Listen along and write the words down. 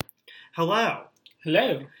Hello,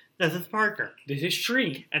 Hello, this is Parker, this is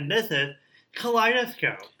Shri, and this is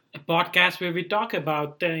Kaleidoscope. a podcast where we talk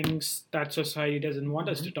about things that society doesn't want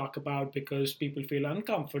us to talk about because people feel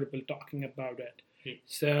uncomfortable talking about it. Yeah.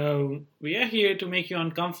 So, we are here to make you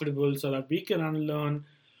uncomfortable so that we can unlearn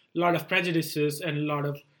a lot of prejudices and a lot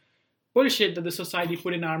of bullshit that the society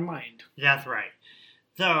put in our mind. That's right.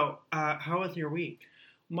 So, how was your week?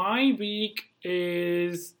 My week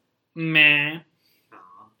is meh Aw.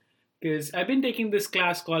 because I've been taking this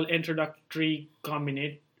class called Introduction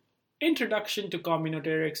to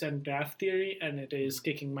Combinatorics and Graph Theory, and it is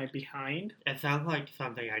kicking my behind. It sounds like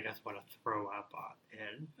something I just want to throw up on.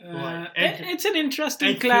 It's an interesting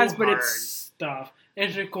it's class, too but hard. it's tough.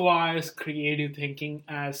 It requires creative thinking,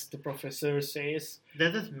 as the professor says.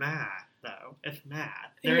 This is math, though. It's math.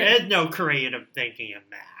 Yeah. There is no creative thinking in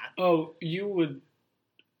math. Oh, you would...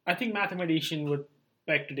 I think mathematician would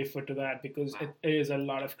beg to differ to that because Wow. it is a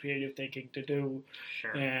lot of creative thinking to do.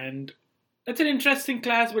 Sure. And it's an interesting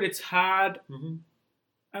class, but it's hard. Mm-hmm.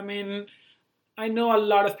 I mean, I know a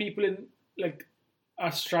lot of people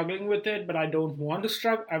are struggling with it, but I don't want to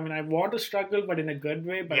struggle. I mean, I want to struggle, but in a good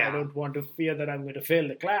way. But Yeah. I don't want to fear that I'm going to fail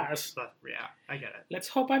the class. So, yeah, I get it. Let's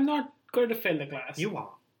hope I'm not going to fail the class. You won't.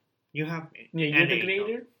 You have me. Yeah, you're And the Angel.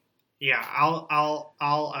 grader. Yeah, I'll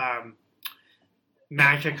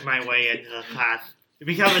magic my way into the class,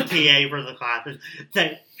 become a TA for the class, and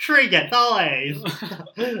say, Shri gets all A's.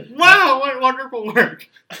 Wow, what wonderful work.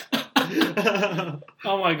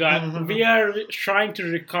 Oh my god, we are trying to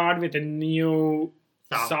record with a new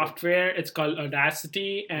software. It's called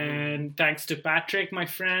Audacity, and thanks to Patrick, my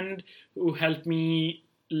friend, who helped me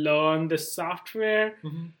learn the software.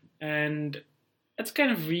 Mhm. And it's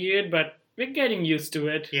kind of weird, but we're getting used to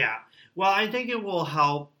it. Yeah, well, I think it will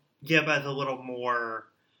help give us a little more,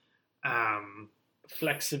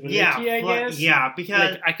 Flexibility, yeah, I guess. yeah,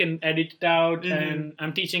 because Like I can edit it out, Mhm. and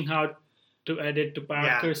I'm teaching how to edit to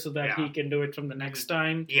Parker Yeah, so that yeah. he can do it from the next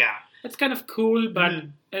time. yeah, It's kind of cool, but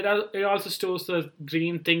Mhm. it also stores the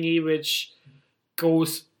green thingy, which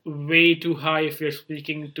goes way too high if you're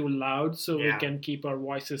speaking too loud, so we Yeah. can keep our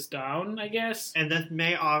voices down, I guess. and this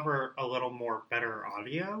may offer a little more better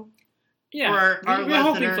audio. Yeah, For our we're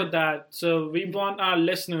hoping listener- for that. So we want our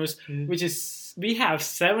listeners, Mhm. which is, we have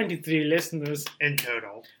 73 listeners. In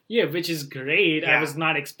total. Yeah, which is great. I Yeah. was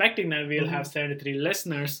not expecting that we'll Mhm. have 73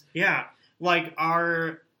 listeners. Yeah, like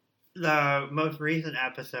the most recent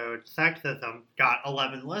episode, Sexism, got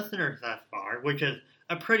 11 listeners thus far, which is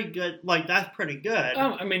a pretty good, that's pretty good.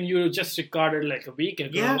 I mean, you just recorded like a week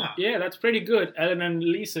ago. Yeah. Yeah, that's pretty good. Ellen and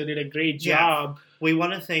Lisa did a great Yeah. job. We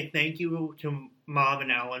want to say thank you to Mom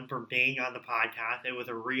and Ellen for being on the podcast. It was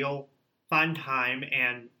a real fun time,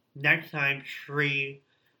 and next time, Shri,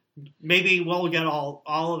 maybe we'll get all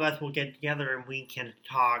of us will get together and we can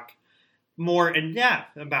talk more in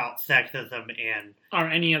depth about sexism and Or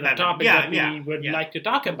any other Seven. topic Yeah, that yeah, we would yeah. like to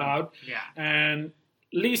talk about. yeah. And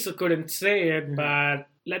Lisa couldn't say it, Mhm. but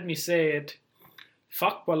let me say it.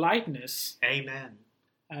 Fuck politeness, Amen.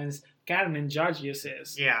 as Karen and Georgia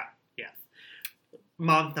says. Yeah, yes.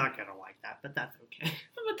 Mom's not gonna like that, but that's okay.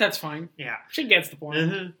 But that's fine. Yeah. She gets the point.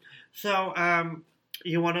 Mhm. So,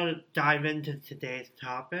 you want to dive into today's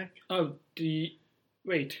topic? Oh,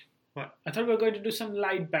 wait. What? I thought we were going to do some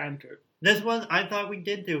light banter. This one, I thought we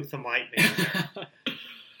did do some light banter.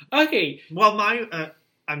 Okay. Well,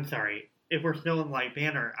 I'm sorry. If we're still in light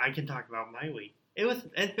banter, I can talk about my week.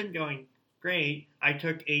 It's been going great. I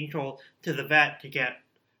took Angel to the vet to get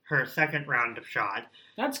her second round of shots.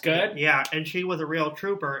 That's good. Yeah, and she was a real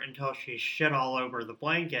trooper until she shit all over the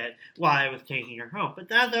blanket while I was taking her home. But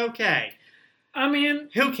that's okay. I mean,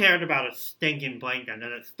 Who cared about a stinking blanket? And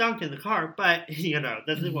it stunk in the car, but,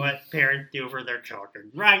 this is what parents do for their children,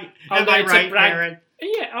 right? Am Although I it's a right, blank- parent?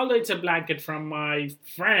 yeah, although it's a blanket from my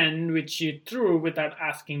friend, which you threw without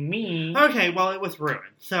asking me, Okay, well, it was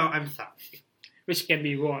ruined, so I'm sorry. which can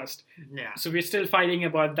be washed. Yeah, So we're still fighting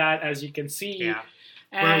about that, as you can see. yeah.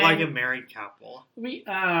 We're And like a married couple. we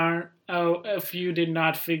are, if you did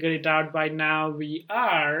not figure it out by now, we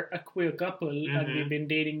are a queer couple, and Mhm. we've been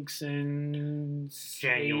dating since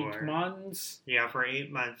January. 8 months. Yeah, for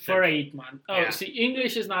 8 months. For 8 months. Oh, Yeah. see,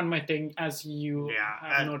 English is not my thing, as you Yeah,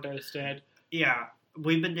 have noticed it. Yeah,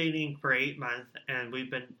 we've been dating for 8 months, and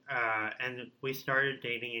and we started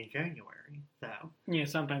dating in January, so. Yeah,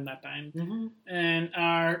 sometime that time. Mm-hmm. And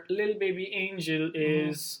our little baby Angel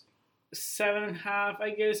is 7.5, I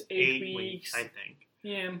guess, 8 weeks. I think.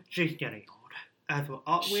 Yeah. She's getting old,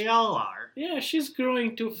 as we all are. Yeah, she's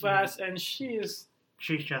growing too fast, and she's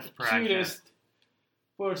She's just precious. cutest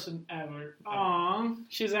person ever. Aww,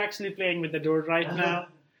 she's actually playing with the door right now.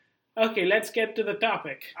 Okay, let's get to the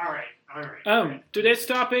topic. All right. Today's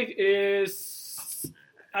topic is,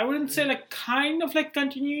 I wouldn't say like kind of like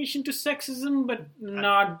continuation to sexism, but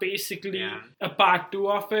not basically a part 2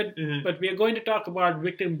 of it. Mm-hmm. But we are going to talk about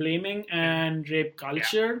victim blaming and rape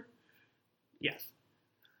culture. Yes.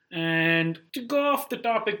 And to go off the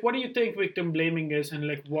topic, what do you think victim blaming is, and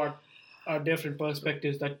like what are different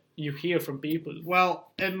perspectives that you hear from people?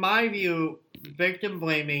 Well, in my view, victim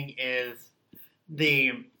blaming is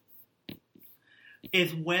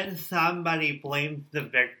when somebody blames the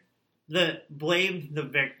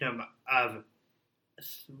victim of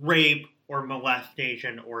rape or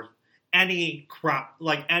molestation or any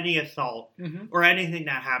any assault Mm-hmm. or anything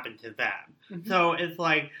that happened to them. Mm-hmm. So it's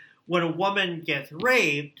like when a woman gets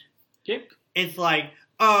raped, Yep. it's like,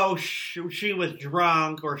 oh, she was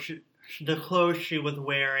drunk, or the clothes she was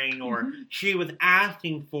wearing, or Mm-hmm. she was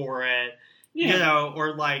asking for it, Yeah. you know,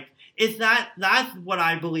 or like, that's what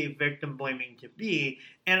I believe victim blaming to be.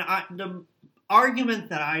 And the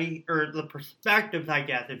arguments or the perspectives, I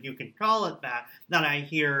guess, if you can call it that I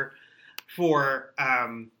hear for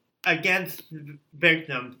against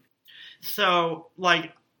victims. So,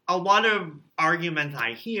 like, a lot of arguments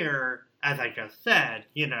I hear, as I just said,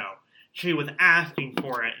 you know, she was asking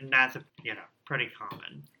for it, and that's, you know, pretty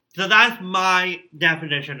common. So that's my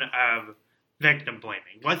definition of victim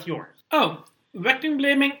blaming. What's yours? Oh, victim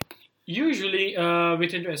blaming. Usually, we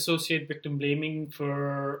tend to associate victim blaming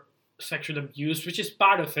for sexual abuse, which is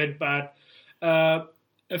part of it. But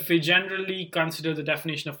if we generally consider the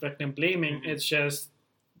definition of victim blaming, Mm-hmm. it's just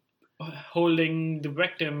holding the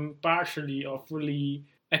victim partially or fully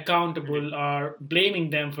accountable, or blaming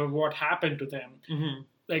them for what happened to them. Mm-hmm.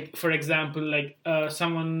 Like, for example, like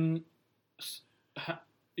someone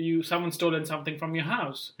stolen something from your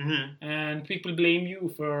house, Mm-hmm. and people blame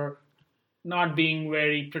you for not being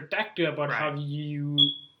very protective about Right. how you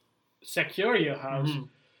secure your house, Mm-hmm.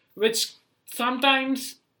 which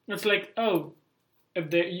sometimes it's like, oh,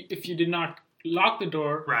 if you did not lock the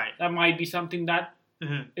door, Right. that might be something that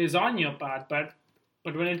Mm-hmm. is on your part, but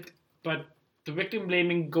the victim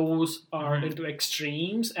blaming goes Mhm. into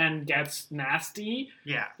extremes and gets nasty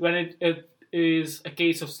Yeah. when it is a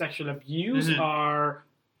case of sexual abuse, Mhm.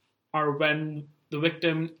 or when the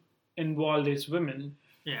victim involved is women.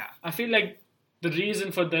 Yeah. I feel like the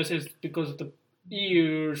reason for this is because of the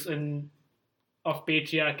years of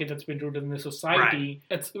patriarchy that's been rooted in the society.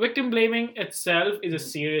 It's victim blaming itself is a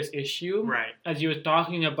serious issue. Right. As you were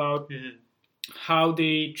talking about Mm-hmm. how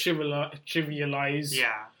they trivialize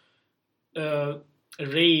Yeah.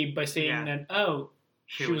 rape by saying Yeah. that, oh,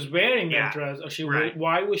 she was was- wearing yeah. that dress, or Right.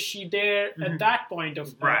 why was she there Mhm. at that point of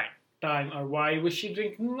Right. time, or why was she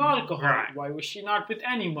drinking alcohol, Right. why was she not with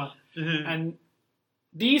anyone? Mm-hmm. And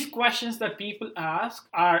these questions that people ask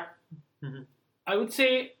are, Mhm. I would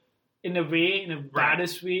say, in a Right.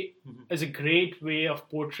 baddest way, Mhm. is a great way of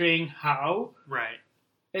portraying how Right.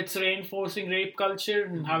 it's reinforcing rape culture,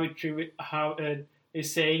 and how it is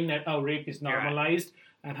saying that, oh, rape is normalized,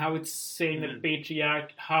 and how it's saying that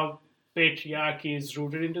patriarchy is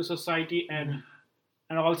rooted into society, and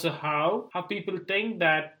also how people think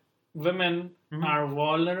that women Mhm. are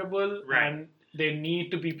vulnerable, Right. and they need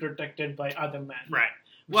to be protected by other men. Right.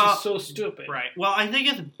 Which Well, is so stupid. Right. Well, I think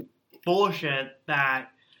it's bullshit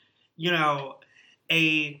that, you know,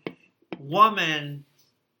 a woman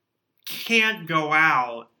can't go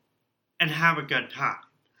out and have a good time.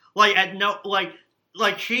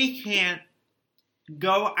 Like she can't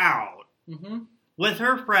go out Mm-hmm. with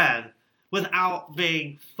her friends without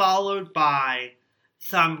being followed by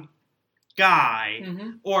some guy, Mm-hmm.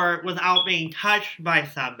 or without being touched by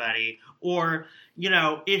somebody, or, you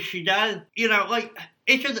know, if she does, you know, like,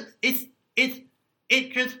 it's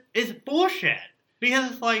bullshit,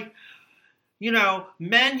 because it's like, you know,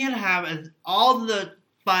 men can have all the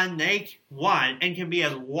fun they want and can be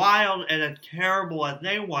as wild and as terrible as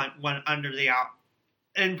they want when under the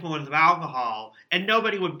influence of alcohol, and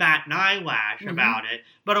nobody would bat an eyelash about it,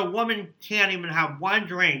 but a woman can't even have one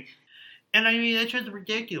drink. And I mean, it's just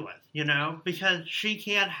ridiculous, you know, because she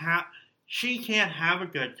can't have a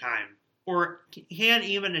good time, or can't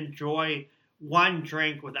even enjoy one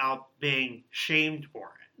drink without being shamed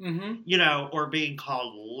for it, Mm-hmm. you know, or being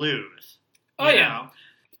called loose. Oh, you yeah. know?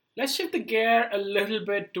 Let's shift the gear a little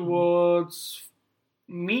bit towards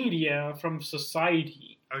media from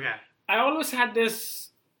society. Okay. I always had this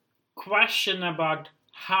question about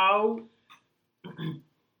how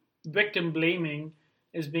victim blaming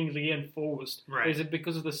is being reinforced. Right. Is it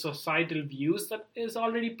because of the societal views that is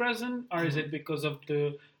already present, or is it because of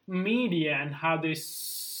the media and how they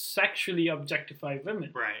sexually objectify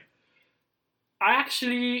women? Right. I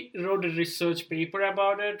actually wrote a research paper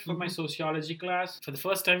about it for my sociology class for the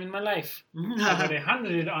first time in my life. I got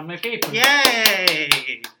 100 on my paper.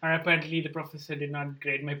 Yay! Or apparently the professor did not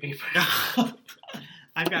grade my paper.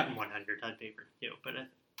 I've gotten 100 on papers too, but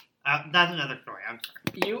that's another story. I'm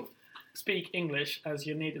sorry. You speak English as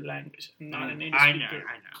your native language, not a native I speaker.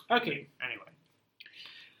 know. Okay. Anyway.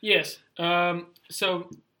 Yes. So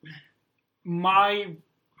my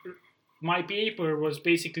paper was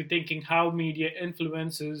basically thinking how media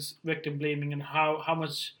influences victim blaming and how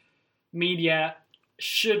much media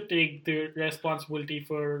should take the responsibility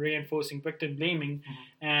for reinforcing victim blaming.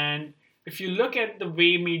 Mm-hmm. And if you look at the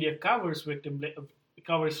way media covers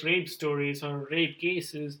covers rape stories or rape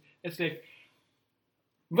cases, it's like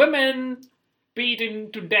women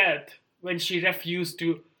beaten to death when she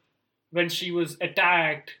was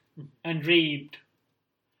attacked and raped.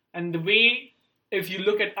 And the way, if you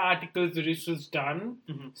look at articles the research done,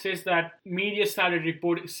 says that media started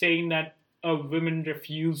saying that women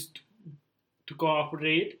refused to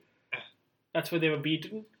cooperate. That's why they were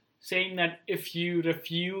beaten. Saying that if you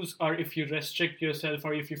refuse or if you restrict yourself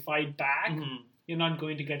or if you fight back, you're not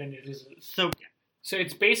going to get any results. So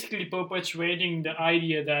it's basically perpetuating the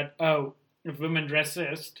idea that, if women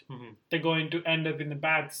resist, they're going to end up in a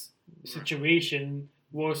bad situation,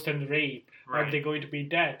 worse than rape. Right. Or they're going to be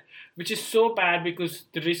dead, which is so bad because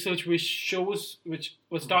the research which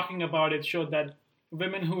was talking about it showed that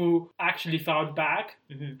women who actually fought back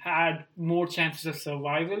had more chances of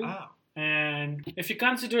survival. Oh. And if you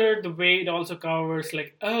consider the way it also covers,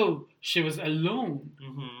 like, she was alone,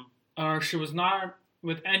 or she was not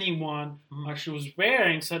with anyone, or she was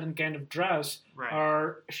wearing certain kind of dress,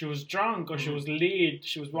 or she was drunk, or she was late,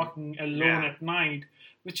 she was walking alone at night,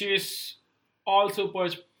 which is also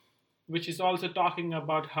talking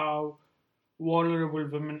about how vulnerable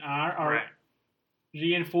women are, or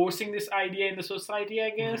reinforcing this idea in the society, I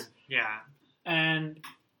guess. Yeah. And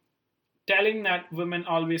telling that women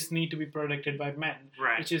always need to be protected by men,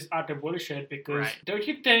 which is utter bullshit, because don't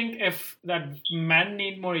you think if that men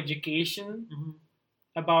need more education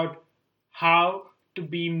about how to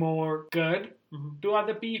be more good to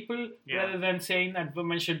other people, rather than saying that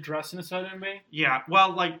women should dress in a certain way? Yeah,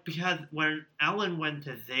 well, because when Ellen went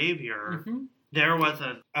to Xavier, there was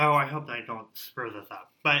I hope I don't screw this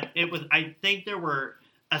up, but I think there were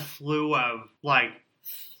a slew of,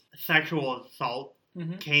 sexual assault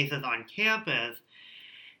cases on campus,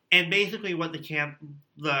 and basically what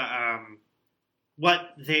what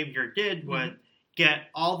Xavier did was get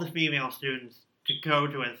all the female students to go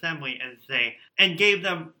to an assembly and gave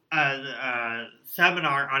them a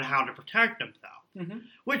seminar on how to protect themselves,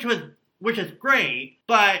 which is great.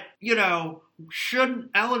 But shouldn't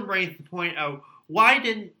Ellen raise the point of why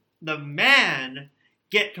didn't the men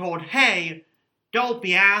get told, hey, don't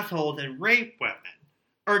be assholes and rape women,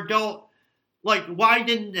 or don't why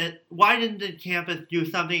didn't the campus do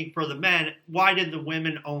something for the men? Why did the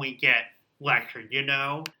women only get lectured?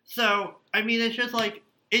 So I mean, it's just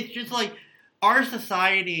like our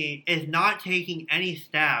society is not taking any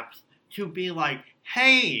steps to be like,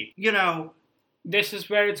 hey, this is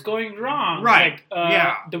where it's going wrong. Right.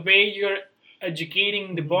 The way you're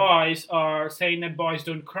educating the boys, or saying that boys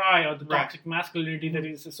don't cry, or the toxic masculinity that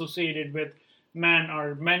is associated with men,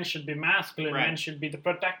 or men should be masculine, men should be the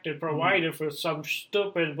protector, provider for some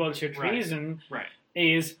stupid bullshit reason,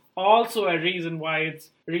 is also a reason why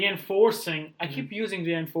it's reinforcing. I keep using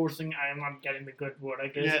reinforcing. I am not getting the good word, I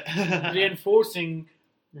guess. Yeah. Reinforcing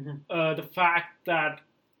the fact that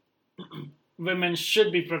women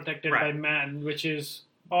should be protected by men, which is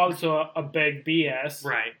also a big BS.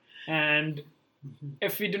 Right. And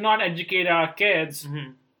if we do not educate our kids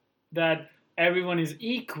that everyone is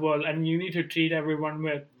equal and you need to treat everyone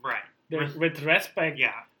with respect.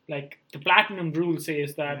 Yeah. Like the platinum rule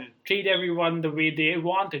says that treat everyone the way they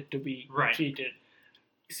want it to be treated.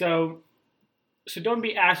 So don't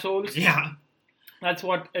be assholes. Yeah. That's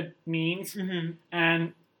what it means.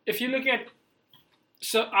 And if you look at,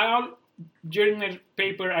 during my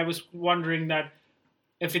paper I was wondering that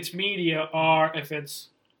if it's media or if it's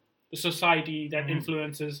the society that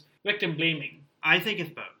influences victim blaming. I think it's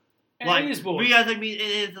both. It is both. Because I mean, it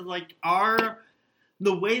is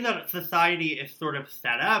the way that society is sort of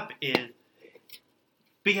set up is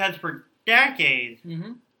because for decades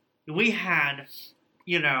we had,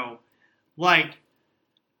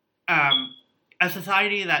 a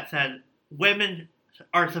society that said women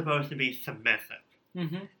are supposed to be submissive,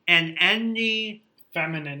 and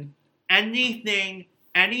feminine, anything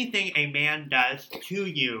a man does to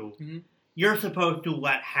you, you're supposed to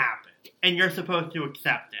let happen, and you're supposed to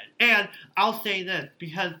accept it. And I'll say this,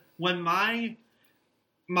 because when my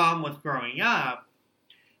Mom was growing up,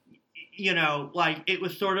 like it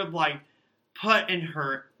was sort of like put in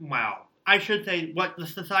her, well, I should say what the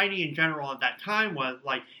society in general at that time was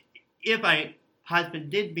like, if a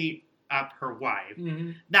husband did beat up her wife,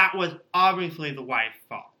 that was obviously the wife's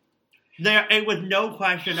fault. It was no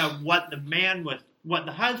question of what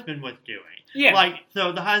the husband was doing. Yeah. Like,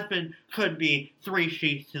 so the husband could be 3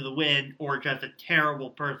 sheets to the wind or just a terrible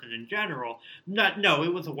person in general. No,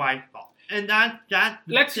 it was the wife's fault. And that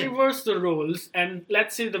let's reverse the roles, and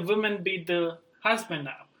let's say the woman beat the husband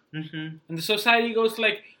up. Mm-hmm. And the society goes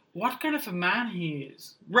like, what kind of a man he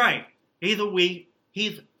is? Right.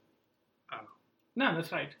 He's no,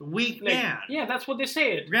 that's right. Weak man. Yeah, that's what they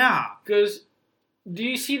say. Yeah. Because do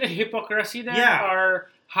you see the hypocrisy there? Yeah. Or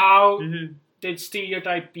how they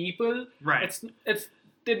stereotype people? Right.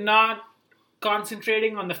 They're not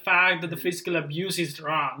concentrating on the fact that the physical abuse is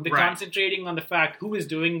wrong. They're concentrating on the fact who is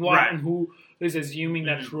doing what and who is assuming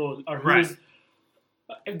that role. Or who is...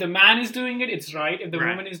 If the man is doing it, it's right. If the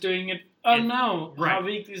woman is doing it, how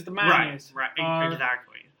weak is the man is. Right,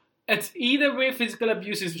 exactly. It's either way physical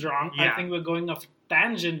abuse is wrong. Yeah. I think we're going off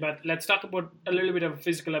tangent, but let's talk about a little bit of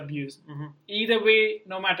physical abuse. Mm-hmm. Either way,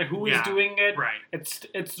 no matter who is doing it,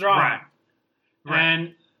 it's wrong. Right.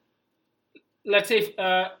 And let's say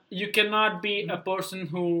you cannot be a person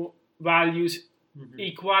who values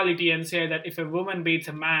equality and say that if a woman beats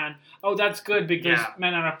a man, that's good because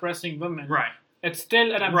men are oppressing women. Right. It's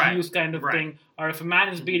still an abuse kind of thing. Or if a man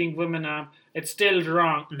is beating women up, it's still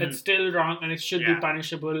wrong. It's still wrong, and it should be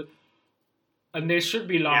punishable. And there should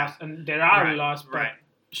be laws, and there are laws, but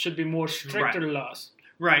should be more stricter laws.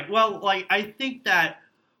 Right. Well, like, I think that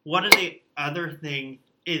one of the other things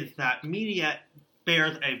is that media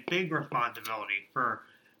bears a big responsibility for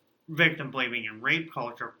victim blaming and rape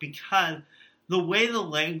culture, because the way the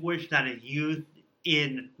language that is used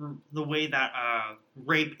in the way that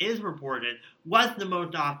rape is reported was the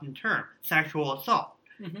most often term, sexual assault.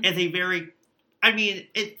 It's a very,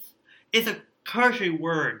 it's a cushy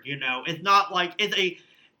word, It's not like,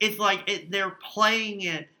 they're playing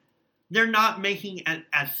it, they're not making it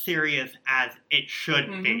as serious as it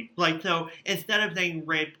should be. Like, so instead of saying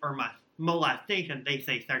rape or molestation, they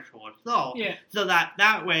say sexual assault. Yeah. So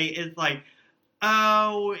that way it's like,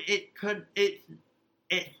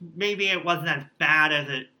 maybe it wasn't as bad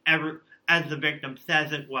as the victim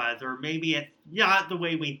says it was, or maybe it's not the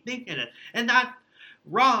way we think it is, and that's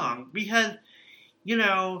wrong because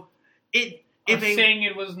saying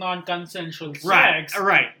it was non-consensual sex.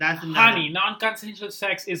 Right. That's honey. Non-consensual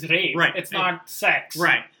sex is rape. Right. It's not sex.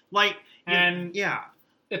 Right. Like, and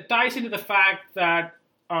it ties into the fact that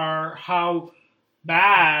how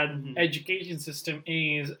bad education system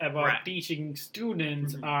is about teaching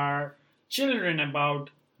students our children about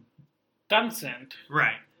consent.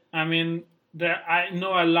 Right. I mean, I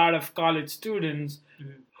know a lot of college students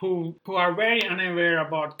who are very unaware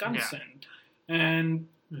about consent, and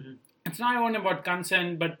it's not only about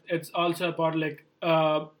consent, but it's also about like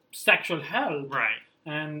sexual health. Right.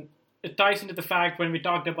 And it ties into the fact when we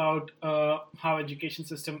talked about how education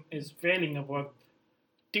system is failing about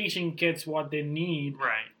teaching kids what they need.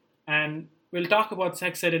 Right. And we'll talk about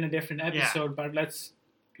sex ed in a different episode, but let's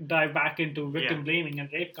dive back into victim blaming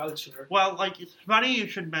and rape culture. Well, like, it's funny you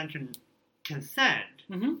should mention consent,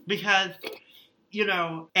 because, if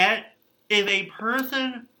a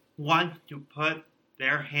person wants to put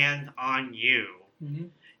their hands on you,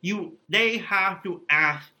 they have to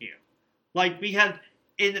ask you. Like, because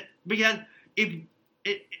if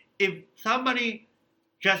somebody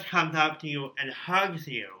just comes up to you and hugs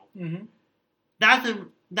you, that's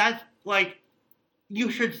like, you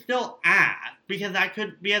should still ask, because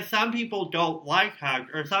some people don't like hugs,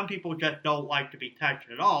 or some people just don't like to be touched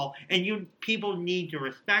at all, and people need to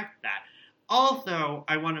respect that. Also,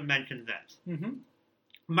 I want to mention this.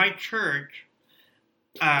 My church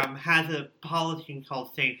has a policy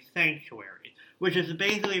called Safe Sanctuary, which is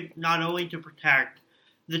basically not only to protect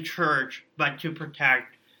the church, but to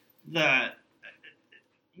protect the,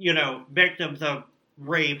 victims of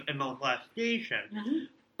rape and molestation.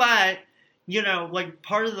 But, like,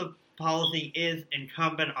 part of the policy is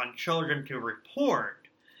incumbent on children to report.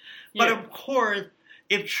 But of course,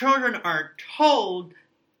 if children are told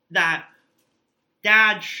that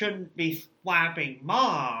dad shouldn't be slapping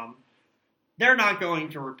mom, they're not going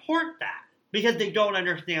to report that because they don't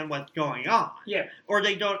understand what's going on. Yeah. Or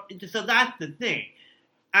they don't. So that's the thing.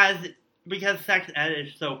 Because sex ed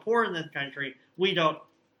is so poor in this country,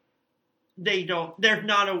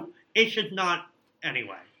 it should not,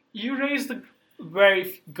 anyway. You raised the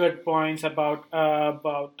very good points about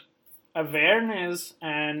awareness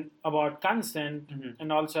and about consent,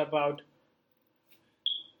 and also about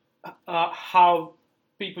how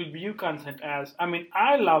people view consent as. I mean,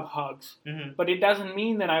 I love hugs, Mm-hmm. but it doesn't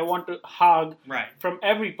mean that I want to hug Right. from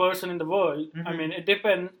every person in the world. Mm-hmm. I mean, it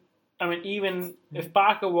depends. I mean, even if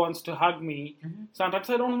Parker wants to hug me, sometimes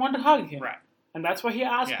I don't want to hug him. Right. And that's why he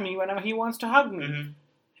asks Yeah. me whenever he wants to hug me. Mm-hmm.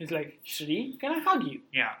 He's like, Shri, can I hug you?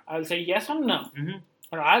 Yeah. I'll say yes or no. Mm-hmm.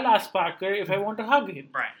 Or I'll ask Parker if I want to hug him.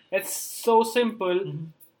 Right. It's so simple. Mm-hmm.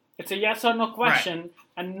 It's a yes or no question.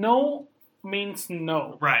 And no means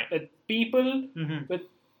no. Right. People Mm-hmm. with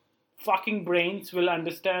fucking brains will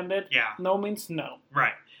understand it. Yeah. No means no.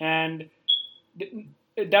 Right. And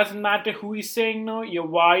it doesn't matter who is saying no, your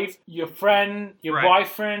wife, your friend, your Right.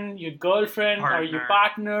 boyfriend, your girlfriend, or your Partner.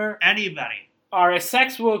 partner, Anybody. or a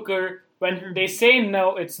sex worker. When they say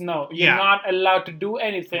no, it's no. You're Yeah. not allowed to do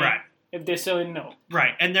anything Right. if they say no.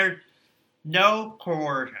 Right. And there's no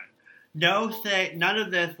coercion. None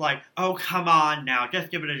of this like, oh, come on now,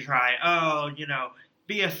 just give it a try. Oh,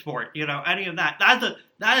 be a sport. Any of that.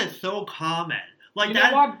 That is so common. Like You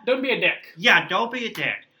that. know what? Don't be a dick. Yeah, don't be a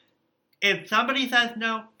dick. If somebody says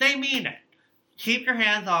no, they mean it. Keep your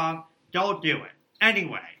hands off. Don't do it.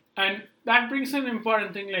 Anyway. And that brings an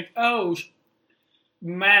important thing like,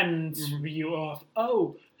 men's Mm-hmm. view of,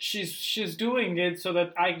 she's doing it so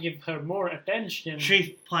that I give her more attention. She's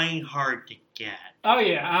playing hard to get. Oh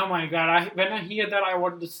yeah, oh my god. When I hear that, I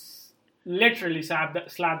want to literally slap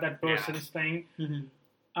that person's thing. Mm-hmm.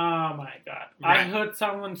 Oh my god. Right. I heard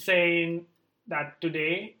someone saying that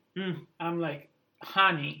today. Mm. I'm like,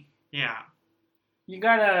 honey, Yeah. you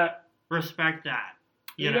gotta Respect that.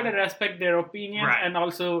 you gotta respect their opinion Right. and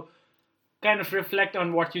also kind of reflect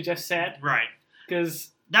on what you just said, Right.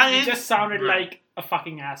 because That you is just sounded right. like a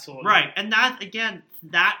fucking asshole. Right. And that's, again,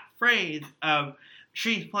 that phrase of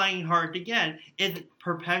she's playing hard to get is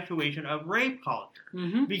perpetuation of rape culture.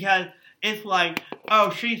 Mm-hmm. Because it's like, oh,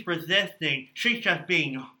 she's resisting. She's just,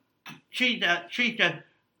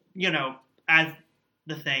 as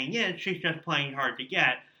the saying is, she's just playing hard to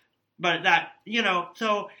get. But that,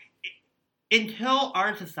 so until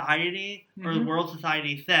our society or the Mhm. world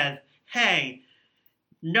society says, hey,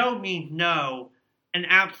 no means no, and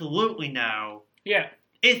absolutely no, Yeah.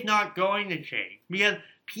 it's not going to change. Because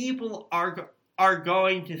people are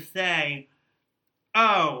going to say,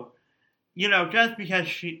 oh, just because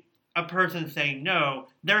a person's saying no,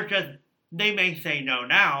 they may say no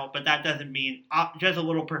now, but that doesn't mean just a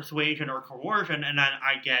little persuasion or coercion, and then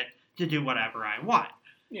I get to do whatever I want.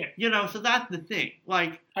 Yeah. So that's the thing.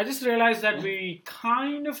 Like, I just realized that we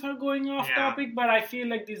kind of are going off Yeah. topic, but I feel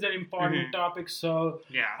like these are important Mhm. topics, so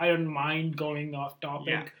yeah. I don't mind going off Yeah.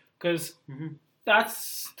 topic, because Mhm.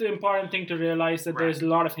 that's the important thing to realize, that Right. there's a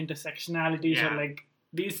lot of intersectionalities, Yeah. or like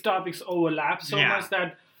these topics overlap so Yeah. much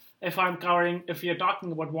that if you're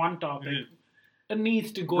talking about one topic, Mhm. it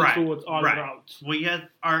needs to go Right. through all Right. routes.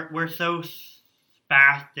 We're so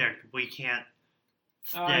spastic, we can't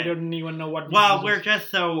I don't even know what. Well, we're just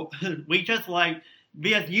so we just like,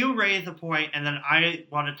 because you raise a point and then I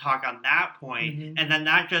want to talk on that point, Mhm. and then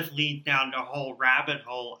that just leads down to a whole rabbit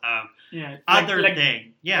hole of yeah, other like,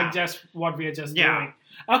 thing. Yeah. like just what we are just Yeah. doing.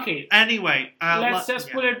 Okay, Anyway, let's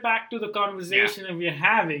just put it back to the conversation that we're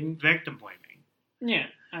having. victim blaming. Yeah,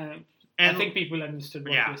 And I think people understood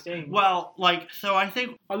what yeah. we're saying. Well, so I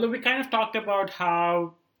think Although we kind of talked about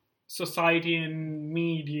how society and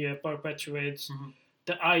media perpetuates Mhm.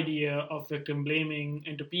 the idea of victim blaming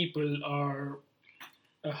into people, or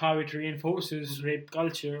how it reinforces Mm-hmm. rape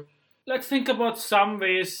culture. Let's think about some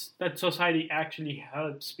ways that society actually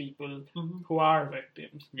helps people Mhm. who are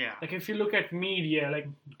victims. yeah. Like if you look at media, like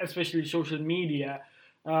especially social media,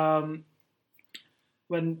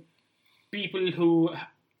 when people who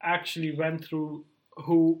actually went through,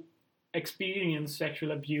 who experienced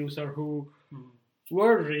sexual abuse, or who Mhm.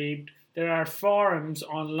 were raped, there are forums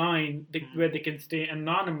online Mhm. where they can stay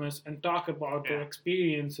anonymous and talk about their Yeah.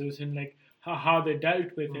 experiences and like how they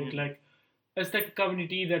dealt with it. Mhm. Like it's like a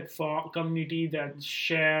community that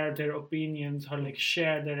share their opinions, or like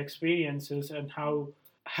share their experiences, and how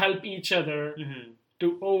help each other Mhm.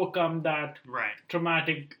 to overcome that Right.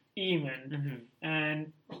 traumatic event. Mhm.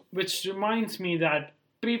 And which reminds me that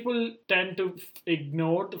people tend to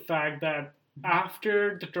ignore the fact that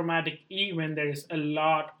after the traumatic event, there is a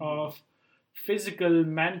lot of physical,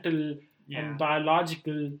 mental, Yeah. and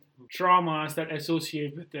biological traumas that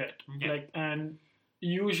associate with it. Yeah. And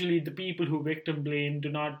usually the people who victim blame do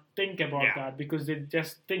not think about Yeah. that, because they're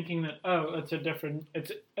just thinking that,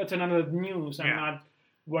 it's another news. I'm Yeah. not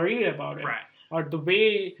worried about it. Right. Or the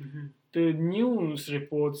way Mhm. the news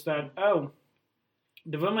reports that,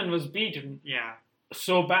 the woman was beaten Yeah.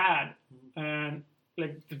 so bad, and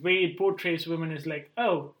like the way it portrays women is like,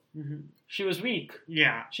 Mhm. she was weak.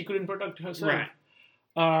 Yeah. She couldn't protect herself. Right.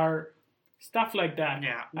 Or stuff like that.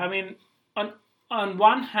 Yeah. I mean, on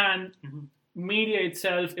one hand, Mhm. media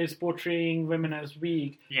itself is portraying women as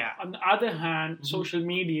weak. Yeah. On the other hand, social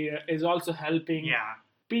media is also helping Yeah.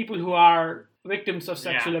 people who are victims of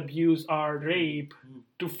sexual Yeah. abuse or rape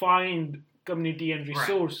to find community and Right.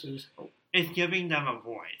 resources. It's giving them a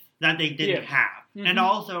voice that they didn't Yeah. have. Mhm. And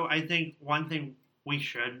also, I think one thing we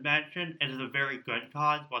should mention is a very good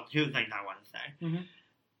cause. Well, two things I want to say. Mhm.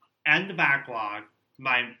 End the Backlog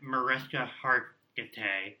by Mariska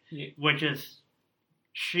Hargitay, Yeah. which is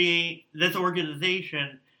this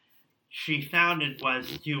organization she founded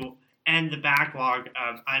was to end the backlog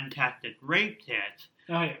of untested rape kits.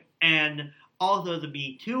 Oh, yeah. And also the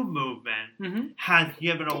Me Too movement Mm-hmm. has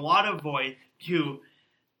given a lot of voice to,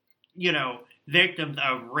 victims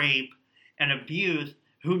of rape and abuse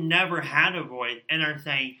who never had a voice and are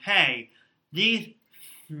saying, hey, these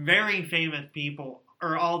very famous people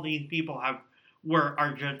or all these people have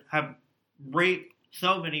raped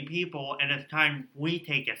so many people, and it's time we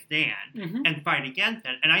take a stand and fight against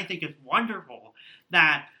it. And I think it's wonderful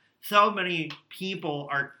that so many people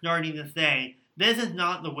are starting to say, this is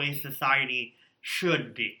not the way society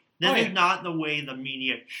should be. This is not the way the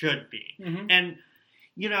media should be. Mm-hmm. And,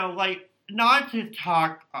 not to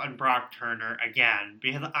talk on Brock Turner again,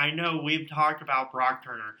 because I know we've talked about Brock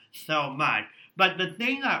Turner so much, but the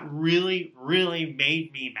thing that really, really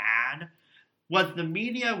made me mad was the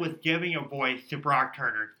media was giving a voice to Brock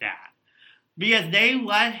Turner's dad. Because they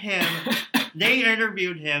let him, they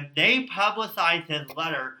interviewed him, they publicized his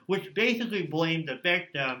letter, which basically blamed the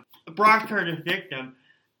victim, Brock Turner's victim,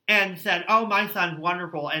 and said, oh, my son's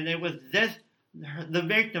wonderful, and it was the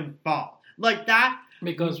victim's fault. Like that.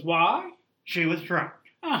 Because why? She was drunk.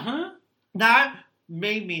 Uh-huh. That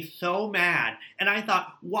made me so mad. And I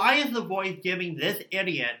thought, why is The Voice giving this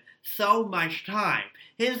idiot so much time?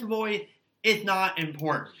 His voice is not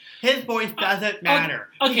important. His voice doesn't matter.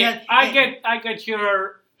 Okay, I get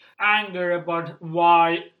your anger about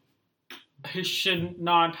why he should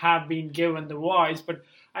not have been given the voice, but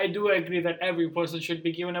I do agree that every person should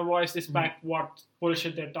be given a voice despite what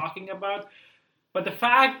bullshit they're talking about. But the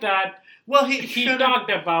fact that he talked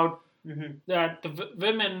about that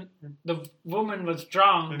the woman was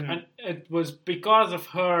drunk, and it was because of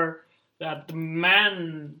her that the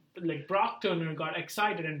man, like Brock Turner, got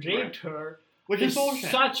excited and raped her. Which is bullshit.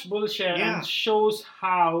 Such bullshit, and shows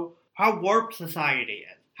how warped society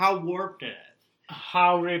is. How warped it is.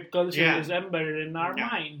 How rape culture is embedded in our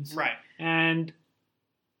minds. Right. And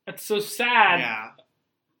it's so sad.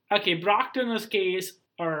 Yeah. Okay, Brock Turner's case,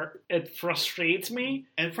 it frustrates me.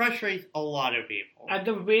 It frustrates a lot of people. And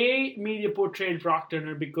the way media portrayed Brock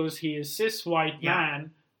Turner, because he is cis white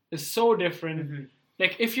man, is so different. Mm-hmm.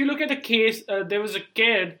 Like, if you look at the case, there was a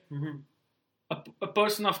kid, a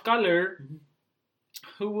person of color,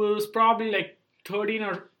 who was probably like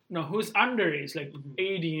 13 who's underage, like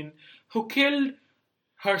 18, who killed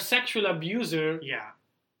her sexual abuser. Yeah.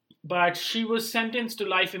 But she was sentenced to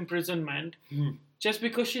life imprisonment. Just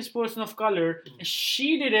because she's a person of color.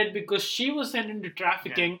 She did it because she was sent into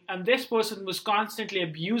trafficking, and this person was constantly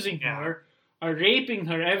abusing her or raping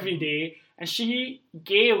her every day, and she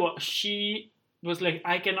was like,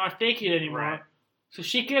 I cannot take it anymore. Right. So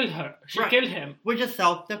she killed her. She killed him. Which is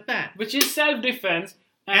self-defense.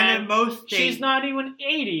 And in most states, she's not even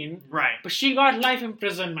 18. Right. But she got life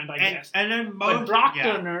imprisonment, I guess. And in most... But Brock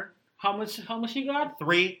Turner, how much he got?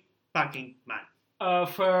 3 fucking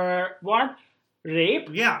months. For what? Rape?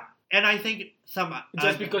 Yeah. And I think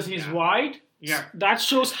just because he's white? Yeah. That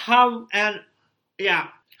shows how... And,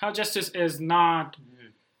 how justice is not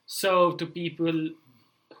served to people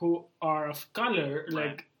who are of color. Right.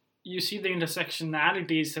 Like, you see the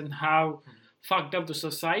intersectionalities and how fucked up the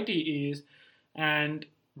society is. And,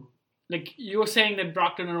 like, you were saying that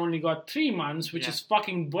Brock Turner only got 3 months, which is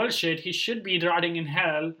fucking bullshit. He should be rotting in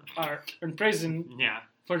hell or in prison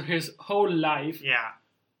for his whole life. Yeah.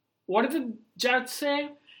 What did the judge say?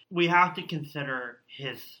 We have to consider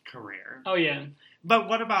his career. Oh, yeah. But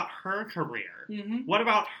what about her career? What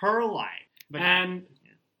about her life? And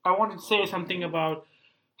I wanted to say something about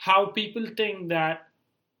how people think that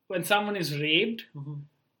when someone is raped,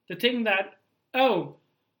 they think that, oh,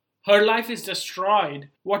 her life is destroyed.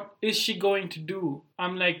 What is she going to do?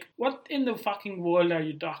 I'm like, what in the fucking world are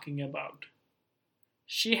you talking about?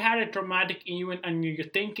 She had a traumatic event and you're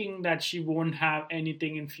thinking that she won't have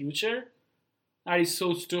anything in future? That is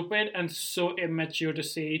so stupid and so immature to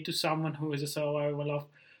say to someone who is a survivor of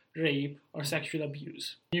rape or sexual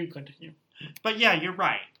abuse. You continue. But yeah, you're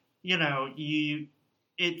right. You're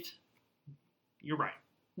right.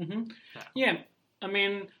 Yeah, I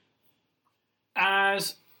mean,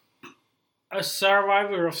 As a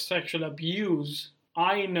survivor of sexual abuse,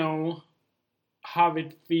 I know how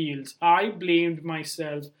it feels. I blamed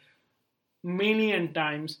myself million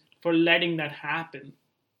times for letting that happen.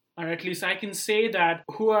 Or at least I can say that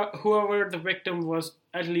whoever the victim was,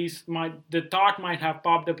 at least the thought might have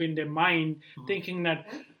popped up in their mind, thinking that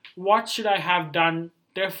what should I have done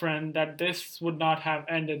different that this would not have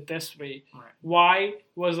ended this way? Right. Why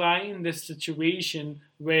was I in this situation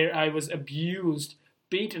where I was abused,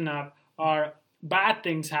 beaten up, or bad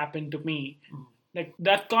things happened to me? Like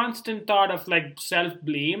that constant thought of like self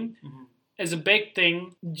blame is a big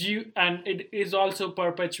thing, and it is also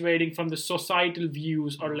perpetuating from the societal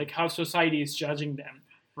views or like how society is judging them.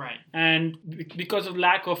 Right. And because of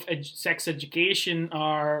lack of sex education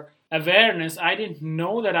or awareness, I didn't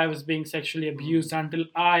know that I was being sexually abused until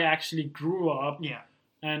I actually grew up. Yeah.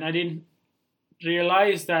 And I didn't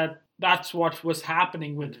realize that that's what was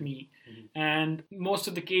happening with me. And most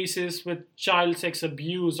of the cases with child sex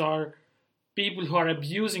abuse are people who are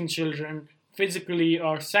abusing children physically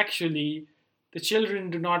or sexually. The children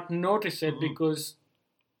do not notice it because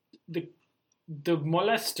the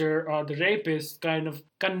molester or the rapist kind of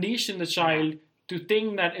condition the child to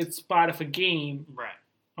think that it's part of a game. Right.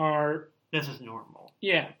 Or this is normal.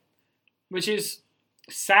 Yeah. Which is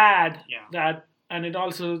sad. Yeah. And it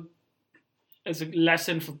also is a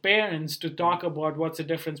lesson for parents to talk about what's the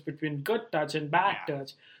difference between good touch and bad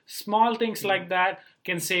touch. Small things like that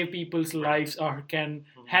can save people's lives or can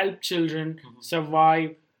help children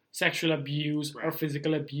survive sexual abuse or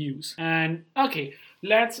physical abuse. And okay,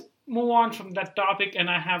 let's move on from that topic, and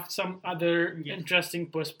I have some other interesting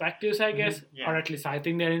perspectives, I guess, or at least I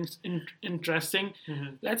think they're interesting.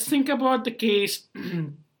 Let's think about the case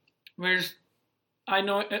where I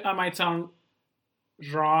know I might sound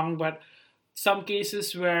wrong, but some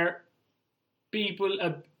cases where people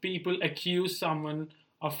accuse someone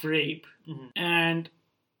of rape, and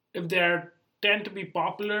if they tend to be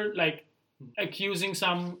popular, like accusing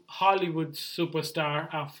some Hollywood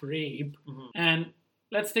superstar of rape, and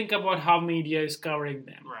let's think about how media is covering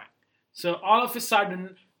them. Right. So all of a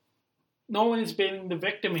sudden, no one is blaming the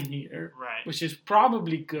victim in here, which is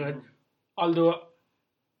probably good, although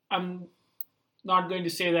I'm not going to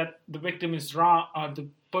say that the victim is wrong or the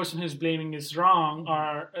person who's blaming is wrong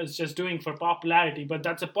or is just doing for popularity, but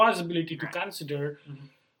that's a possibility to consider.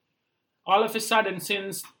 All of a sudden,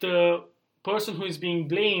 since the person who is being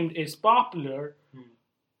blamed is popular,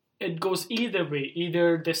 it goes either way.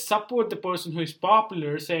 Either they support the person who is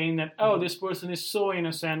popular, saying that, oh, this person is so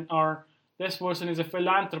innocent, or this person is a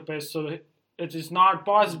philanthropist, so it is not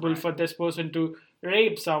possible for this person to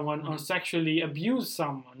rape someone or sexually abuse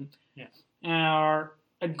someone. Or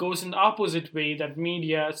it goes in the opposite way, that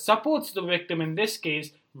media supports the victim in this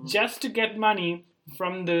case just to get money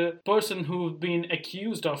from the person who's been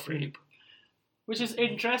accused of rape. Which is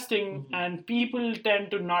interesting, and people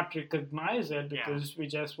tend to not recognize it because we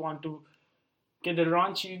just want to get the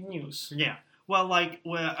raunchy news. Yeah. Well, like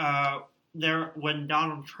when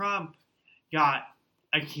Donald Trump got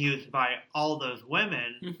accused by all those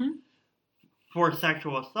women for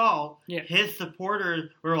sexual assault, his supporters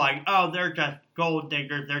were like, oh, they're just gold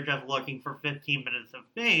diggers, they're just looking for 15 minutes of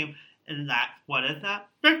fame, and what is that?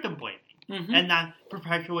 Victim blaming. And that's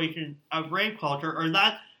perpetuation of rape culture, or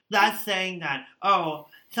that's saying that, oh,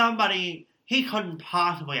 he couldn't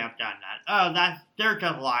possibly have done that. Oh, they're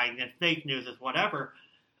just lying, it's fake news, it's whatever.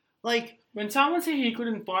 Like, when someone says he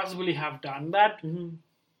couldn't possibly have done that,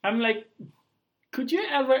 I'm like, could you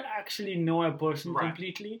ever actually know a person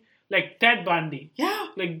completely? Like Ted Bundy. Yeah.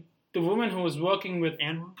 Like the woman who was working with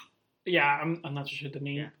Anne. Yeah, I'm not sure the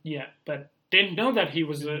name. Yeah, but didn't know that he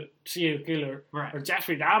was a serial killer. Or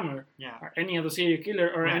Jeffrey Dahmer. Or any other serial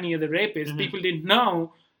killer or any other rapist. People didn't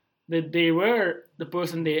know that they were the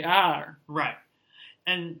person they are. Right.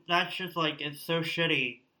 And that's just like, it's so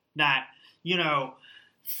shitty that, just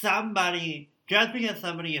because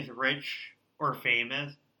somebody is rich or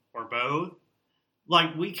famous or both,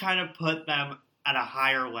 like, we kind of put them at a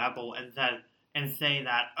higher level and say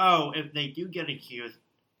that, oh, if they do get accused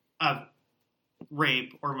of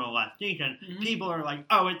rape or molestation, people are like,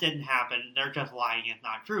 oh, it didn't happen, they're just lying, it's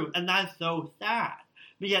not true. And that's so sad.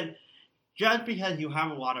 Because just because you have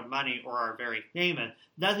a lot of money or are very famous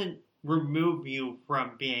doesn't remove you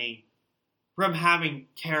from having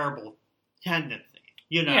terrible tendencies,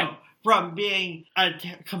 from being a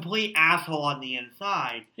complete asshole on the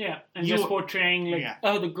inside. Yeah, and just portraying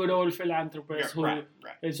the good old philanthropist who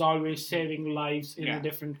is always saving lives in a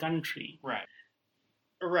different country. Right.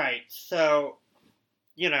 So,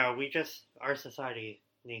 our society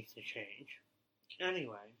needs to change.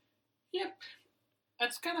 Anyway. Yep.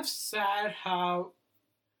 It's kind of sad how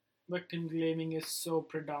victim blaming is so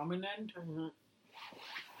predominant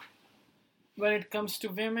when it comes to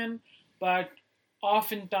women, but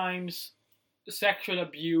oftentimes sexual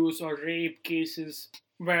abuse or rape cases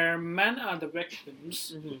where men are the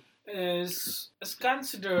victims is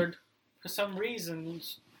considered for some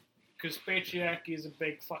reasons, because patriarchy is a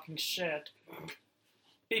big fucking shit.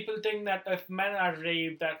 People think that if men are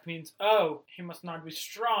raped, that means, oh, he must not be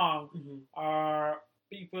strong. Or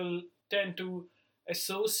people tend to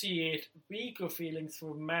associate weaker feelings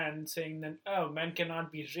for men, saying that, oh, men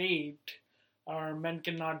cannot be raped or men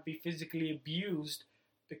cannot be physically abused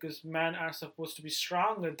because men are supposed to be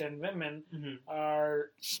stronger than women.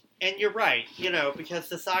 And you're right, because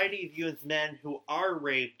society views men who are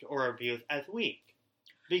raped or abused as weak.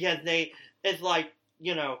 Because it's like,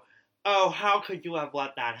 oh, how could you have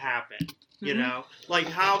let that happen? Like,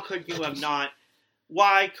 how could you have not,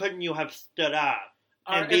 why couldn't you have stood up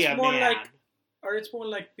and be a man? Or it's more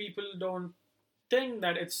like people don't think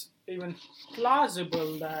that it's even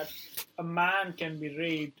plausible that a man can be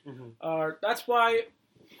raped. Or that's why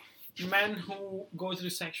men who go through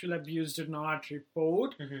sexual abuse do not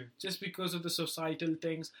report, just because of the societal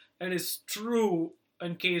things. It is true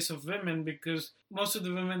in case of women, because most of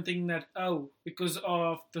the women think that, oh, because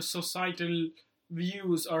of the societal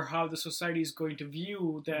views or how the society is going to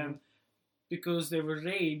view them, because they were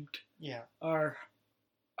raped, or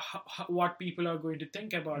what people are going to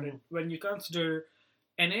think about it. When you consider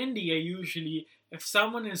in India, usually, if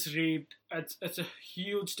someone is raped, it's a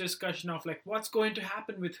huge discussion of like, what's going to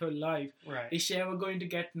happen with her life? Right. Is she ever going to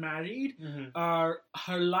get married? Or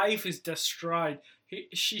her life is destroyed?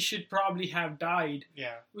 She should probably have died.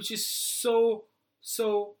 Yeah. Which is so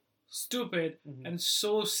stupid and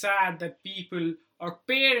so sad that people or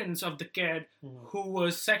parents of the kid who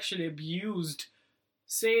was sexually abused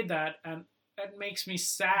say that, and it makes me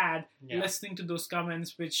sad listening to those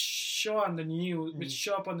comments which show on the news, which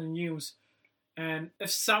show up on the news. And if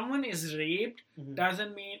someone is raped,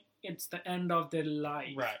 doesn't mean it's the end of their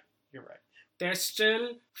life. Right, you're right. They're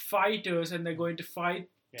still fighters, and they're going to fight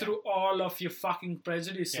through all of your fucking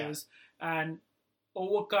prejudices and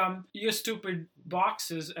overcome your stupid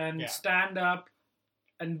boxes and stand up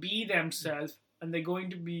and be themselves, and they're going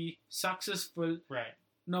to be successful. Right.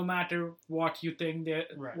 No matter what you think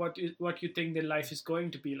what you think their life is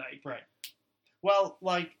going to be like. Right. Well,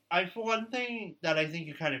 like, one thing that I think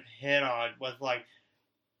you kind of hit on was, like,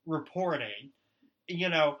 reporting.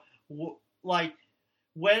 Like,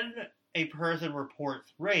 when a person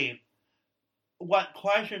reports rape, what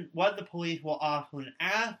the police will often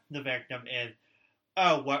ask the victim is,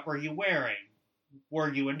 oh, what were you wearing?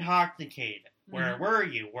 Were you intoxicated? Where were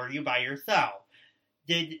you? Were you by yourself?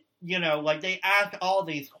 They ask all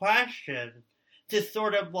these questions to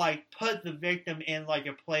sort of, like, put the victim in, like,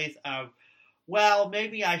 a place of, well,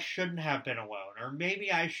 maybe I shouldn't have been alone, or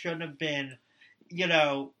maybe I shouldn't have been,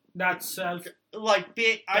 that self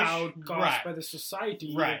doubt caused by the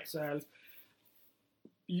society itself.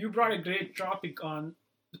 You brought a great topic on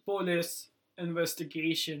the police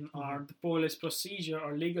investigation or the police procedure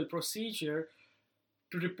or legal procedure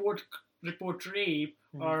to report rape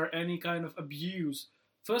or any kind of abuse.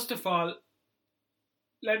 First of all,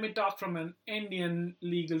 let me talk from an Indian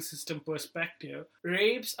legal system perspective.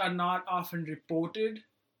 Rapes are not often reported.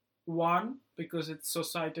 One, because it's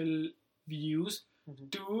societal views.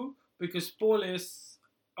 Two, because police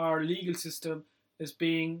or legal system is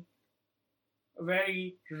being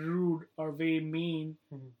very rude or very mean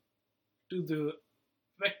to the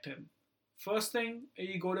victim. First thing,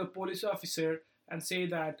 you go to a police officer and say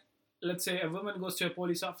that, let's say a woman goes to a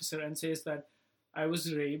police officer and says that, I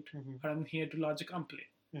was raped, and I'm here to lodge a complaint.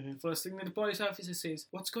 First thing that the police officer says,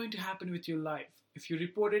 what's going to happen with your life? If you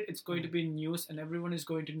report it, it's going to be in news, and everyone is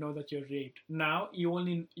going to know that you're raped. Now,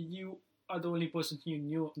 you are the only person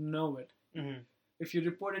who know it. If you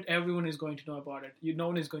report it, everyone is going to know about it. No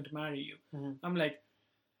one is going to marry you. I'm like,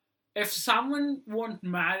 if someone won't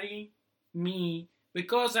marry me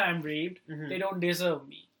because I'm raped, they don't deserve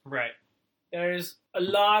me. Right. There is a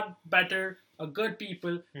lot better or good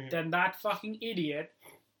people than that fucking idiot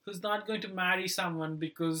who's not going to marry someone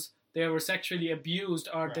because they were sexually abused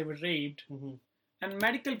or they were raped. And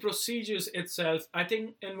medical procedures itself, I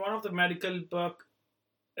think in one of the medical book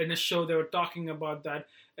in a show they were talking about that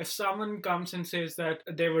if someone comes and says that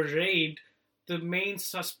they were raped, the main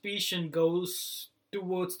suspicion goes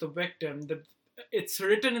towards the victim. It's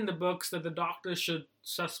written in the books that the doctor should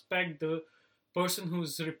suspect the person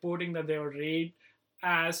who's reporting that they were raped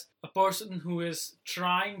as a person who is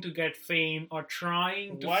trying to get fame or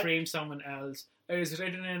trying to frame someone else. It is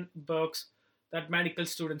written in books that medical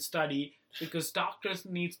students study, because doctors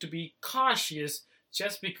needs to be cautious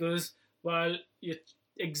just because while you're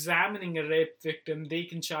examining a rape victim, they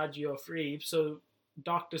can charge you of rape. So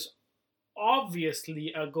doctors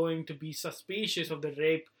obviously are going to be suspicious of the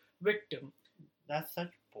rape victim. That's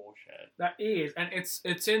such bullshit. That is, and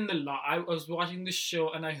it's in the law. I was watching this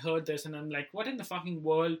show and I heard this, and I'm like, what in the fucking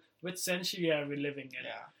world? Which century are we living in?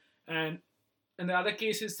 Yeah. And the other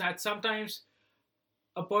case is that sometimes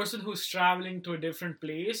a person who's traveling to a different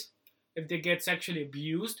place, if they get sexually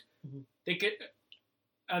abused, they get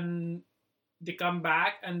and they come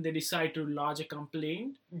back and they decide to lodge a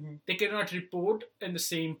complaint. They cannot report in the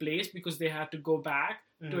same place because they have to go back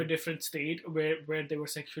to a different state where they were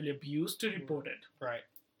sexually abused to report it. Right.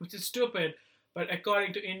 Which is stupid. But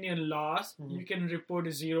according to Indian laws, you can report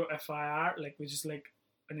a zero FIR, which is like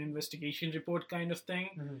an investigation report kind of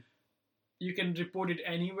thing. You can report it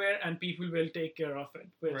anywhere and people will take care of it,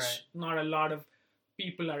 which not a lot of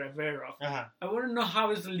people are aware of. I want to know how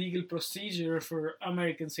is the legal procedure for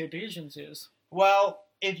American state agencies. Well,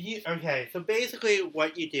 so basically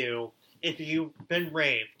what you do, if you've been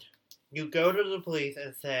raped, you go to the police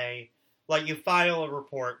and say, you file a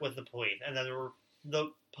report with the police, and then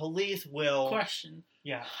the police will... Question.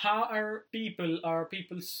 Yeah. How are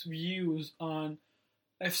people's views on...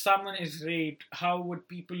 If someone is raped, how would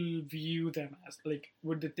people view them as?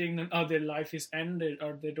 Would they think that, their life is ended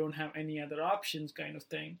or they don't have any other options kind of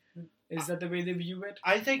thing? Is that the way they view it?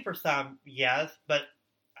 I think for some, yes, but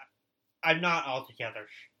I'm not altogether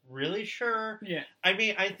really sure. Yeah. I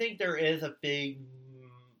mean, I think there is a big,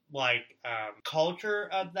 culture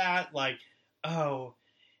of that.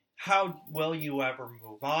 How will you ever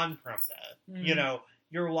move on from this?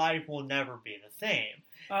 Your life will never be the same.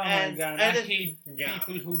 Oh my god! I hate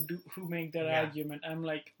people who make that argument. I'm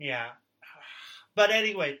like, But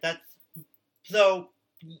anyway, so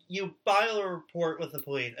you file a report with the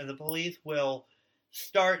police, and the police will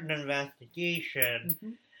start an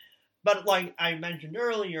investigation. But like I mentioned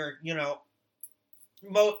earlier,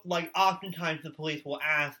 oftentimes the police will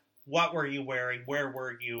ask, "What were you wearing? Where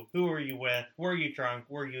were you? Who were you with? Were you drunk?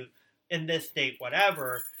 Were you in this state?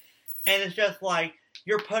 Whatever." And it's just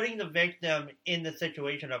you're putting the victim in the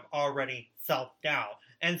situation of already self-doubt.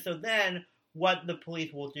 And so then what the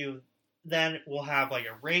police will do, then we'll have a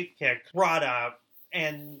rape kit brought up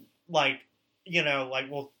and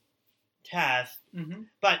we'll test.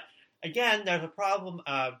 But again, there's a problem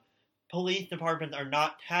of police departments are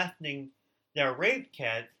not testing their rape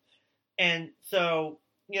kits. And so,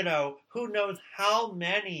 who knows how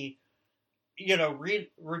many,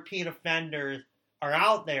 repeat offenders are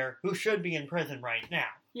out there who should be in prison right now,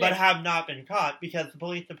 but have not been caught because the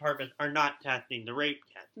police departments are not testing the rape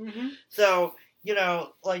kit. So,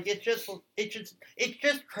 it's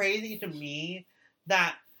just crazy to me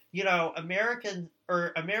that,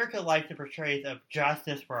 America likes to portray the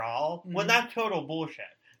justice for all, when that's total bullshit.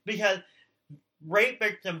 Because rape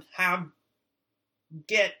victims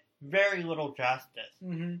get very little justice.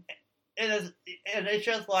 And it's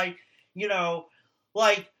just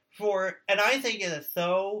and I think it is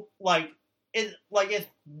so, it's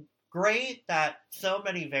great that so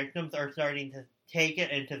many victims are starting to take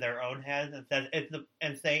it into their own heads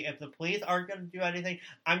and say, if the police aren't going to do anything,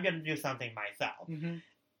 I'm going to do something myself.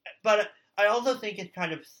 But I also think it's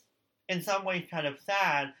kind of, in some ways, kind of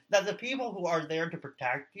sad that the people who are there to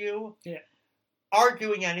protect you aren't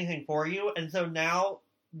doing anything for you, and so now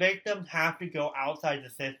victims have to go outside the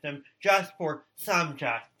system just for some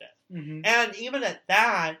justice. And even at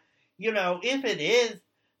that, if it is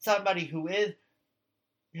somebody who has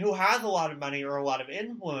a lot of money or a lot of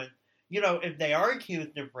influence, if they are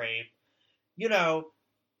accused of rape,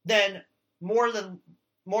 then more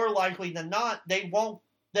likely than not,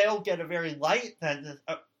 they'll get a very light sentence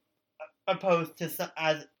opposed to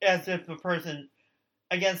as if a person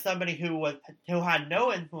against somebody who had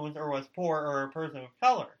no influence or was poor or a person of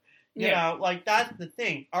color. That's the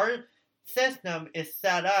thing. Our system is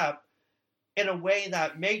set up in a way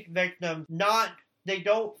that makes victims they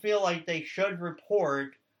don't feel like they should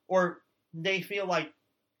report, or they feel like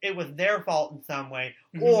it was their fault in some way,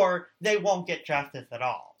 or they won't get justice at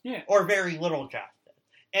all, or very little justice.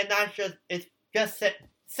 And it's just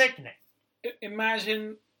sickening.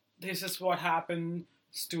 Imagine this is what happens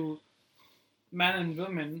to men and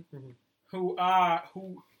women who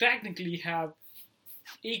technically have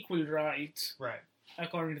equal rights,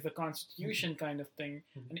 according to the Constitution, kind of thing.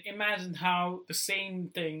 And imagine how the same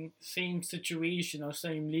thing, same situation, or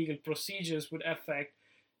same legal procedures would affect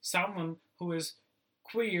someone who is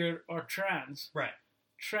queer or trans.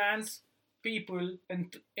 Trans people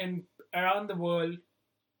in around the world,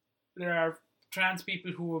 there are trans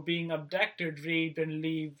people who were being abducted, raped,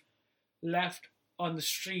 and left on the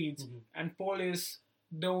streets, and police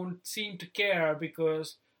don't seem to care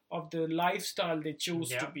because of the lifestyle they chose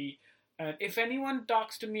to be. And if anyone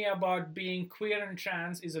talks to me about being queer and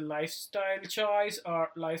trans is a lifestyle choice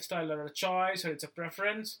or a choice or it's a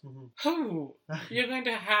preference, you're going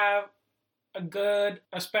to have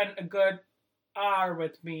spend a good hour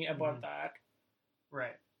with me about that.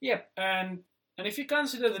 Right. Yep. And if you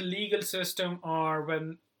consider the legal system, or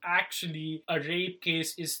when actually a rape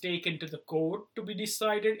case is taken to the court to be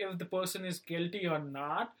decided if the person is guilty or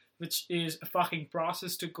not, which is a fucking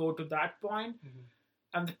process to go to that point.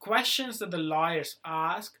 And the questions that the lawyers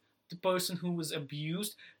ask the person who was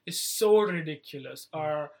abused is so ridiculous.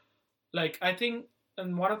 Or, like, I think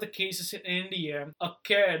in one of the cases in India, a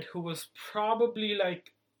kid who was probably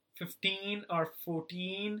like 15 or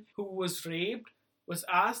 14 who was raped was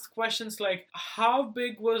asked questions like, how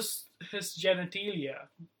big was his genitalia?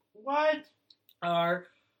 What? Or,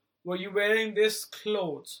 were you wearing this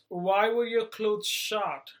clothes? Why were your clothes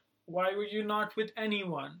short? Why were you not with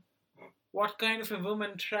anyone? What kind of a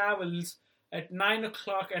woman travels at 9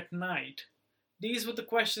 o'clock at night? These were the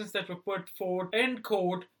questions that were put forth in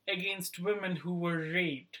court against women who were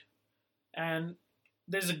raped. And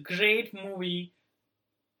there's a great movie,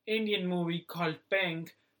 Indian movie called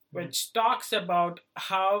Pink, which talks about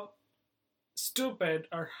how stupid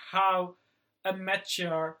or how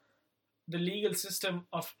immature the legal system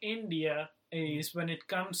of India is when it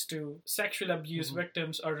comes to sexual abuse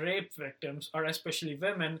victims or rape victims, or especially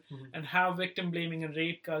women, and how victim blaming and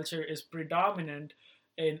rape culture is predominant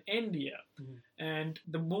in India. And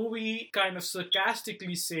the movie kind of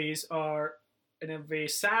sarcastically says, or in a way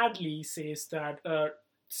sadly says, that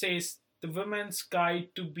says the women's guide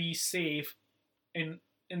to be safe in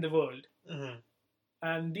the world.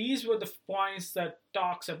 And these were the points that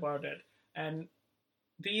talks about it, and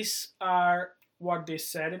these are what they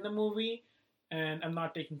said in the movie, and I'm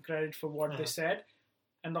not taking credit for what they said.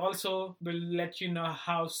 And also will let you know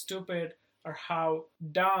how stupid or how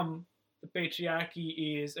dumb the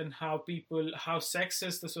patriarchy is, and how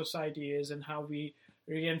sexist the society is, and how we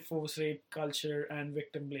reinforce rape culture and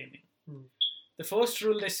victim blaming. The first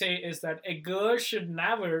rule they say is that a girl should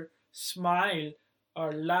never smile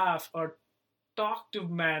or laugh or talk to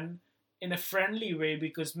men in a friendly way,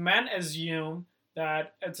 because men assume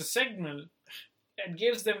that it's a signal. It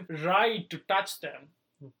gives them right to touch them.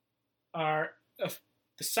 Or if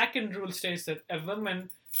the second rule states that a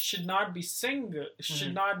woman should not be single,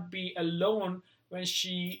 should not be alone when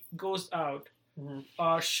she goes out,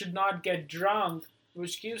 or should not get drunk,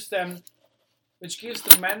 which gives the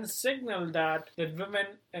men signal that woman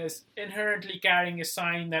is inherently carrying a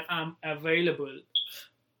sign that I'm available.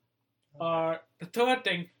 Or the third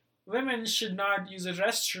thing, women should not use a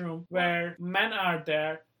restroom where men are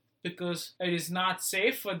there, because it is not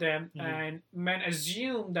safe for them, and men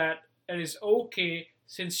assume that it is okay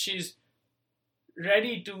since she's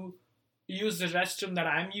ready to use the restroom that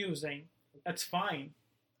I'm using. That's fine.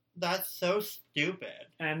 That's so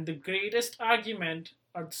stupid. And the greatest argument,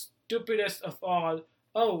 or the stupidest of all,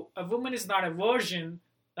 a woman is not a virgin.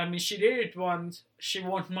 I mean, she did it once, she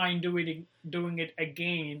won't mind doing it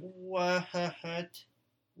again. What?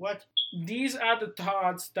 These are the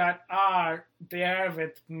thoughts that are there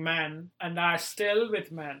with men and are still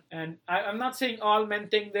with men. And I'm not saying all men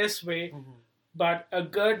think this way, but a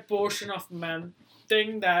good portion of men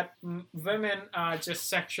think that women are just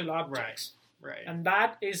sexual objects. Right. And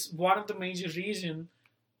that is one of the major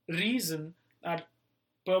reason that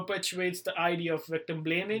perpetuates the idea of victim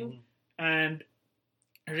blaming and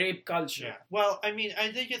rape culture. Yeah. Well, I mean,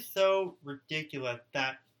 I think it's so ridiculous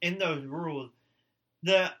that in those rules,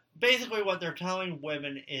 basically what they're telling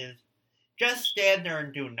women is just stand there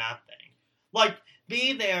and do nothing. Like,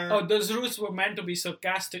 be there. Oh, those rules were meant to be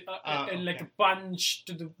sarcastic and like a punch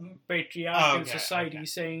to the patriarchal society,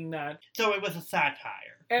 saying that. So it was a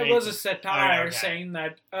satire. It was a satire saying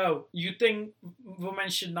that, you think women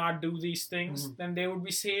should not do these things, then they would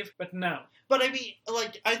be safe, but no. But I mean,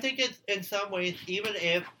 like, I think it's, in some ways, even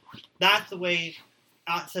if that's the way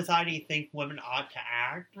society thinks women ought to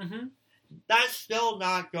act, that's still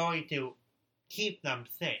not going to keep them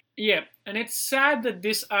safe. Yeah, and it's sad that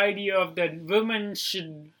this idea of that women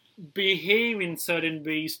should behave in certain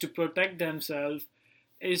ways to protect themselves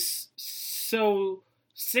is so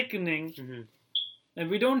sickening that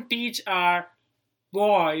we don't teach our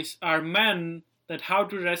boys, our men, that how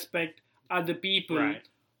to respect other people,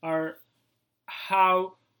 or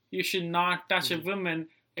how you should not touch a woman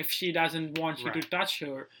if she doesn't want you to touch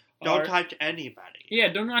her. Don't touch anybody. Yeah,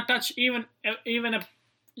 do not touch even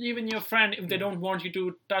your friend if they don't want you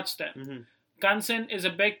to touch them. consent is a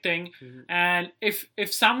big thing. Mm-hmm. And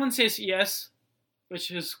if someone says yes,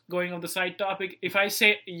 which is going on the side topic, if I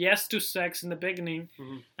say yes to sex in the beginning,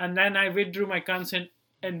 mm-hmm. and then I withdrew my consent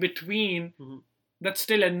in between, mm-hmm. that's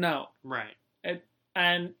still a no. Right.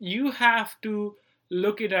 And you have to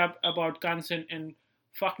look it up about consent in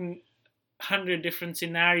fucking 100 different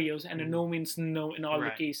scenarios, and a no means no in all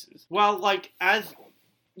the cases. Well, like, as,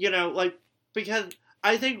 like, because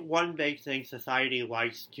I think one big thing society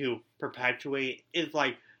likes to perpetuate is,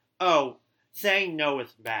 like, oh, saying no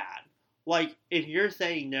is bad. Like, if you're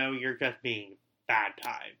saying no, you're just being bad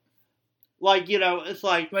time. Like, it's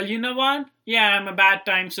like... Well, you know what? Yeah, I'm a bad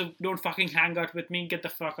time, so don't fucking hang out with me. Get the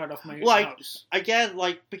fuck out of my house. Again,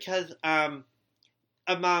 like, because,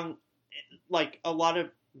 among, like, a lot of...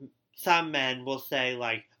 Some men will say,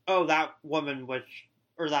 like, oh, that woman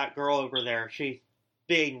or that girl over there, she's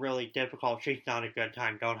being really difficult. She's not a good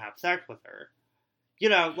time. Don't have sex with her.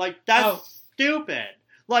 Like, that's stupid.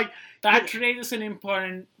 Like... That raises an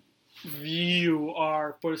important view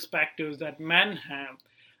or perspectives that men have.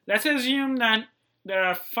 Let's assume that there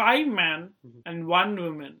are 5 men and 1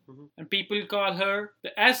 woman, and people call her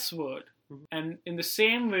the S word. And in the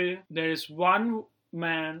same way, there is 1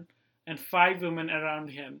 man and 5 women around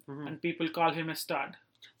him, and people call him a stud.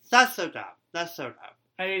 That's so dumb.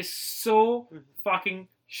 And it's so fucking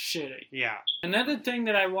shitty. Yeah. Another thing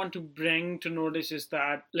that I want to bring to notice is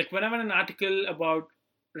that, like, whenever an article about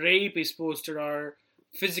rape is posted or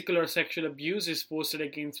physical or sexual abuse is posted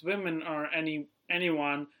against women or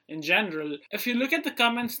anyone in general, if you look at the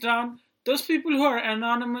comments down, those people who are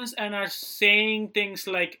anonymous and are saying things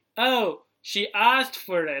like, oh, she asked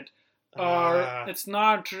for it, or it's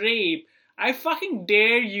not rape, I fucking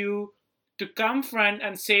dare you to come front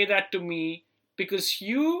and say that to me, because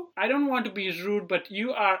I don't want to be rude, but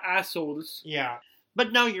you are assholes. Yeah.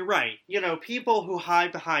 But no, you're right. People who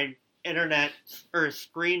hide behind internet or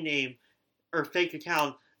screen name or fake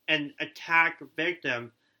account and attack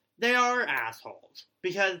victims, they are assholes.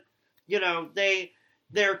 Because,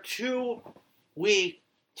 they're too weak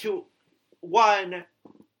to, one,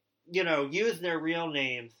 use their real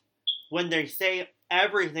names when they say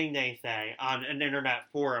everything they say on an internet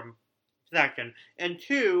forum, second. And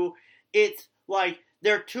 2, it's like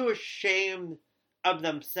they're too ashamed of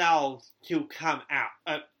themselves to come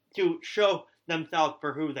out, to show themselves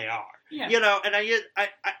for who they are. Yeah. And I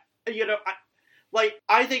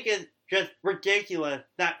think it's just ridiculous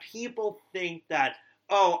that people think that,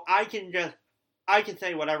 oh, I can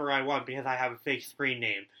say whatever I want because I have a fake screen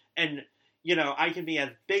name, and I can be as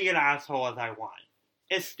big an asshole as I want.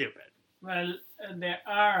 It's stupid. Well, they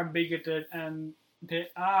are bigoted and they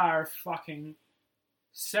are fucking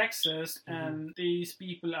sexist, and these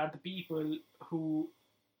people are the people who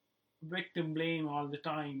victim blame all the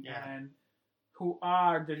time, and who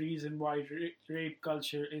are the reason why rape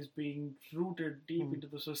culture is being rooted deep into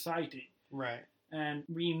the society. Right. And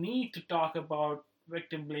we need to talk about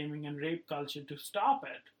victim blaming and rape culture to stop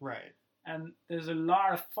it. Right. And there's a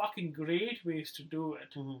lot of fucking great ways to do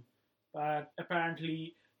it. But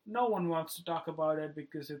apparently no one wants to talk about it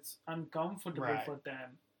because it's uncomfortable for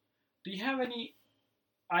them. Do you have any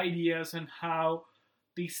ideas on how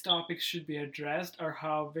these topics should be addressed, or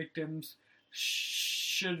how victims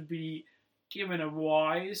should be given a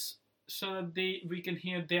voice so that we can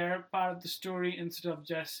hear their part of the story instead of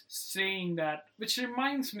just saying that? Which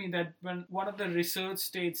reminds me that when one of the research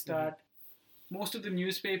states that most of the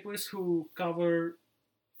newspapers who cover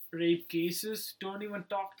rape cases don't even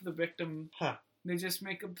talk to the victim. They just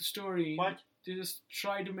make up the story. What? They just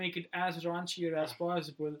try to make it as raunchier as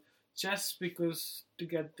possible, just because to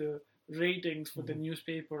get the ratings for the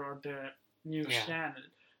newspaper or the news channel,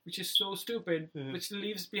 which is so stupid, which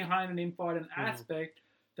leaves behind an important aspect,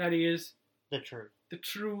 that is the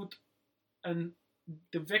truth and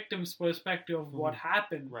the victim's perspective of what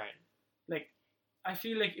happened. Right. Like, I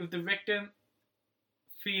feel like if the victim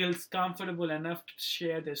feels comfortable enough to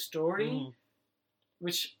share their story,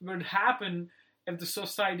 which would happen if the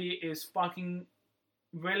society is fucking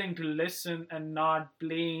willing to listen and not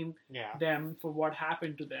blame them for what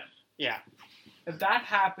happened to them. Yeah. If that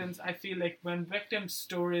happens, I feel like when victim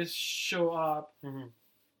stories show up,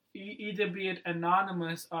 either be it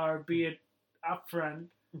anonymous or be it upfront,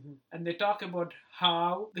 and they talk about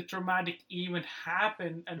how the traumatic event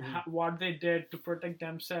happened and what they did to protect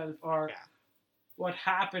themselves, or what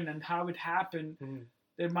happened and how it happened,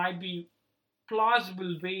 there might be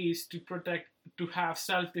plausible ways to have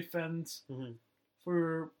self-defense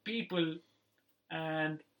for people,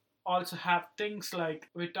 and also have things like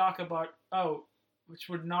we talk about, which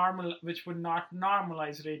would not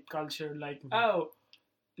normalize rape culture, like, oh,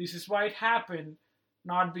 this is why it happened.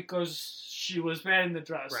 not because she was wearing the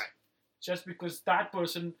dress. Right. Just because that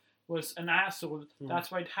person was an asshole.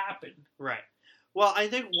 That's why it happened. Right. Well, I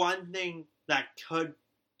think one thing that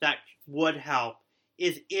would help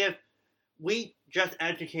is if we just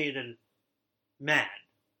educated men,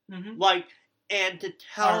 and to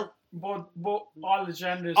tell both all the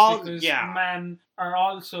genders, because men are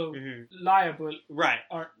also liable, right?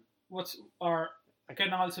 Or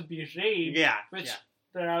can also be raped, which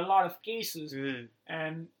there are a lot of cases,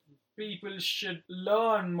 and people should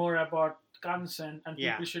learn more about consent, and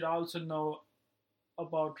people should also know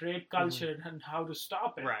about rape culture and how to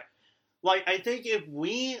stop it. Right. Like, I think if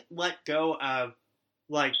we let go of,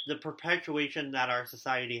 like, the perpetuation that our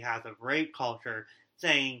society has of rape culture,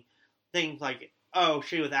 saying things like, oh,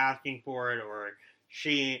 she was asking for it, or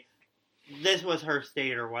this was her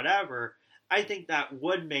state, or whatever, I think that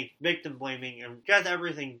would make victim blaming and just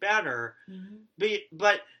everything better.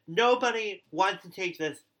 But nobody wants to take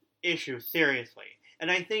this issue seriously.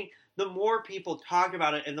 And I think the more people talk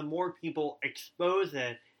about it and the more people expose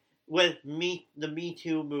it with the Me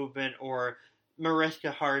Too movement, or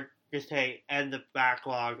Mariska Hargitay and the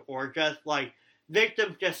Backlog, or just like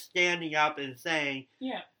victims just standing up and saying,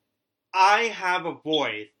 I have a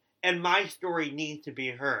voice and my story needs to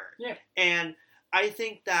be heard. And I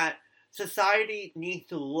think that society needs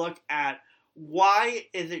to look at why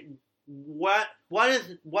is it what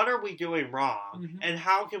are we doing wrong, and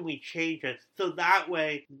how can we change it so that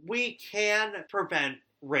way we can prevent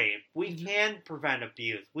rape, we can prevent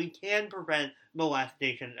abuse, we can prevent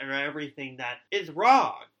molestation and everything that is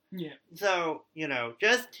wrong. So,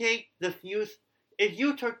 just take the few. If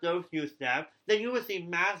you took those few steps, then you would see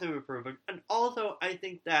massive improvement. And also, I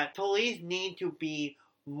think that police need to be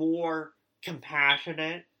more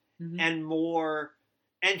compassionate and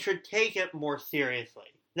should take it more seriously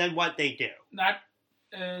than what they do. That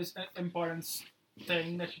is an important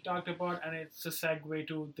thing that you talked about, and it's a segue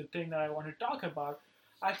to the thing that I want to talk about.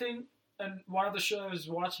 I think in one of the shows I was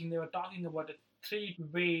watching, they were talking about a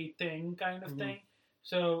three-way thing kind of thing.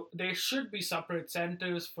 So there should be separate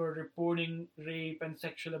centers for reporting rape and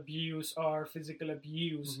sexual abuse or physical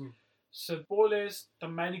abuse. So police, the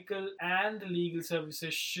medical, and the legal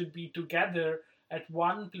services should be together at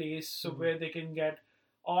one place, so where they can get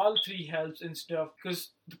all three helps instead of, because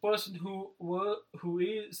the person who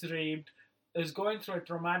is raped is going through a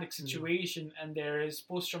traumatic situation, and there is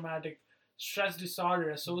post-traumatic stress disorder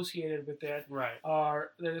associated with it,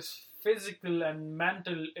 or there is physical and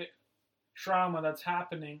mental trauma that's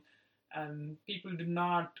happening, and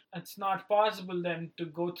it's not possible then to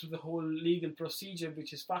go through the whole legal procedure,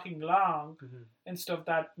 which is fucking long. Instead of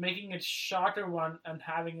that, making it shorter one and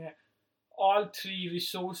having all three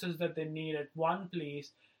resources that they need at one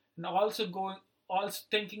place, and also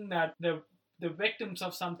thinking that the victims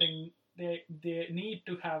of something, they need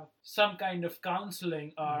to have some kind of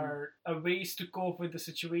counseling or a ways to cope with the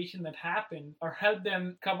situation that happened, or help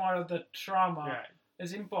them come out of the trauma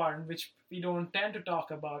is important, which we don't tend to talk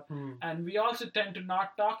about. And we also tend to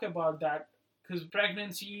not talk about that, because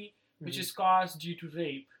pregnancy, which is caused due to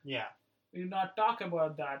rape, we do not talk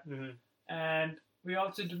about that. And we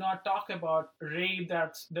also do not talk about rape,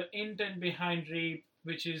 that's the intent behind rape,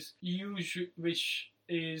 which is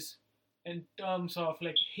in terms of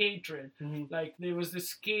like hatred. Like there was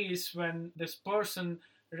this case when this person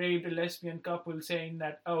raped a lesbian couple, saying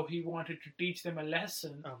that, he wanted to teach them a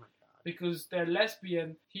lesson. Because they're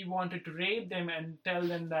lesbian, he wanted to rape them and tell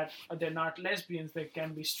them that they're not lesbians, they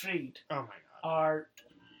can be straight. Or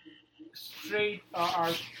straight, or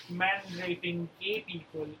men raping gay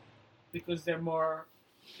people because they're more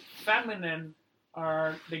feminine,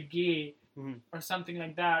 or they're gay, or something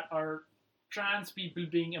like that, or trans people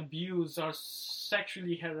being abused or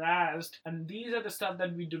sexually harassed. And these are the stuff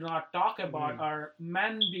that we do not talk about, are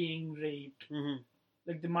men being raped.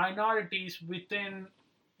 Like the minorities within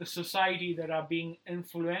the society that are being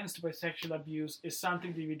influenced by sexual abuse is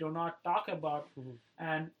something that we do not talk about.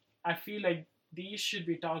 And I feel like these should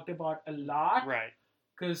be talked about a lot.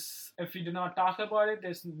 Because if we do not talk about it,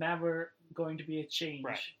 there's never going to be a change.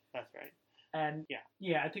 That's right. And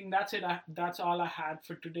I think that's it. That's all I had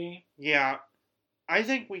for today. I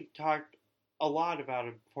think we talked a lot about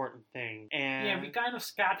important things. And we kind of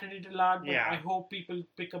scattered it a lot, but I hope people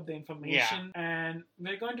pick up the information. And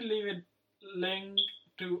we're going to leave it linked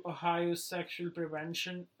to Ohio Sexual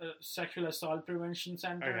Assault Prevention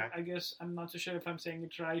Center. I guess I'm not so sure if I'm saying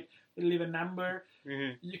it right. We'll leave a number.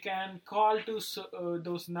 You can call to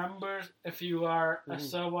those numbers if you are a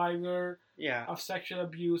survivor of sexual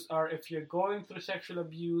abuse, or if you're going through sexual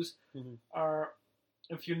abuse, or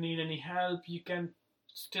if you need any help. You can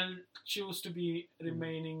still choose to be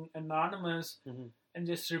remaining anonymous, and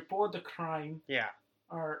just report the crime. Yeah.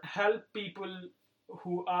 Or help people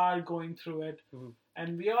who are going through it. Mm-hmm.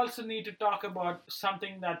 And we also need to talk about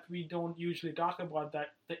something that we don't usually talk about,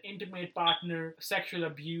 that the intimate partner sexual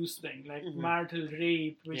abuse thing, like marital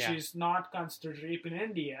rape, which is not considered rape in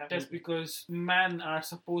India, just because men are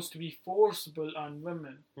supposed to be forcible on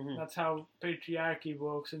women. That's how patriarchy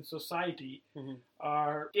works in society.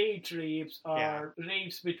 Or date rapes, or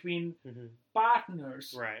rapes between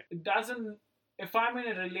partners. Right. It doesn't. If I'm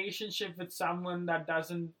in a relationship with someone, that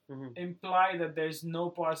doesn't imply that there's no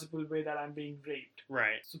possible way that I'm being raped.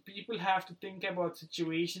 Right. So people have to think about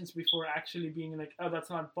situations before actually being like, oh, that's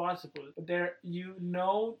not possible. But there, you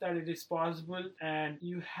know that it is possible, and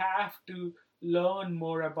you have to learn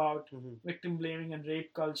more about victim blaming and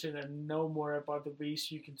rape culture and know more about the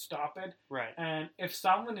ways you can stop it. Right. And if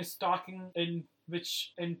someone is talking in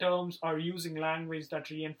terms or using language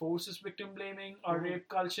that reinforces victim blaming or rape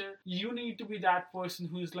culture, you need to be that person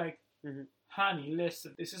who's like, honey,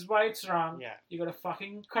 listen, this is why it's wrong. Yeah. You gotta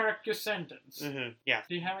fucking correct your sentence. Yeah.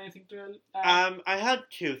 Do you have anything to add? I had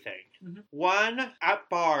two things. One, at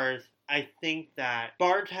bars, I think that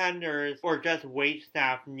bartenders or just wait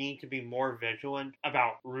staff need to be more vigilant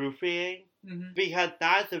about roofing, because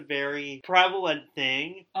that's a very prevalent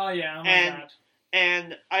thing. Oh yeah, oh my God.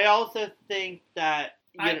 And I also think that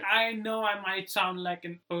I know I might sound like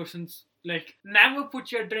a person's like, never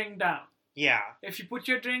put your drink down. Yeah. If you put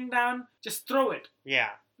your drink down, just throw it. Yeah.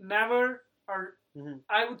 Never, or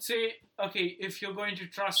I would say, okay, if you're going to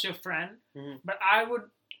trust your friend, but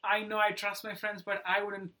I know I trust my friends, but I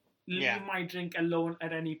wouldn't leave my drink alone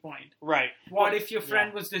at any point. Right. What if your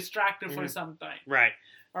friend was distracted for some time? Right.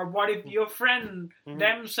 Or what if your friend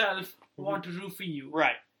themselves want to roofie you?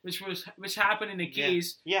 Right. Which happened in a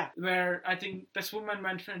case where I think this woman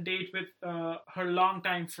went on a date with her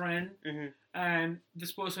longtime friend, and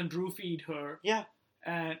this person roofied her. Yeah.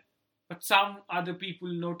 But some other people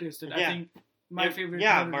noticed it. I think my favorite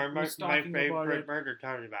murder was talking about it. Murder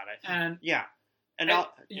talking about it. And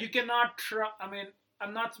you cannot trust. I mean,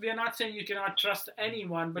 we are not saying you cannot trust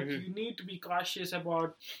anyone, but you need to be cautious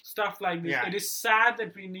about stuff like this. It is sad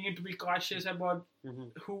that we need to be cautious about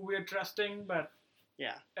who we're trusting, but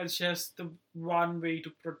it's just the one way to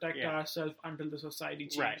protect ourselves until the society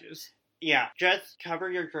changes. Right. Yeah, just cover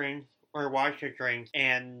your drinks or wash your drinks,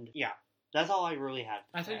 and that's all I really had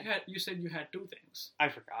to say. I think you said you had two things. I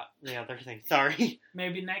forgot the other thing. Sorry.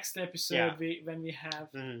 Maybe next episode when we have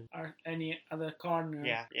any other corner.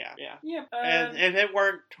 Yeah. And if it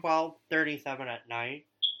weren't 12:37 at night,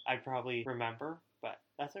 I'd probably remember. But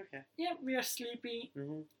that's okay. Yeah, we are sleepy.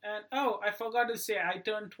 And I forgot to say, I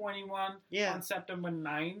turned 21 on September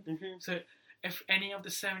 9th. So if any of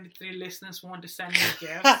the 73 listeners want to send me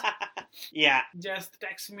gifts, just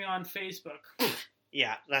text me on Facebook.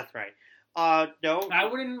 Yeah, that's right. No, I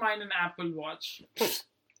wouldn't mind an Apple Watch.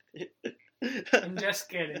 I'm just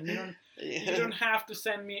kidding. You don't have to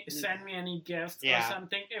send me any gifts or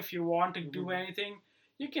something. If you want to do anything,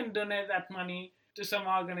 you can donate that money to some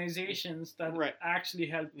organizations that actually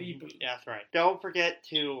help people. That's right. Don't forget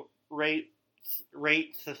to rate,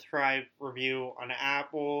 subscribe, review on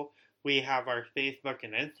Apple. We have our Facebook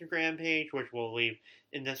and Instagram page, which we'll leave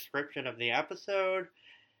in the description of the episode.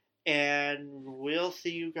 And we'll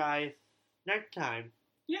see you guys next time.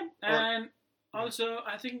 Yeah, and also,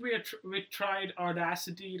 I think we tried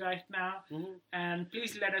Audacity right now. And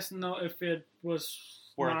please let us know if it was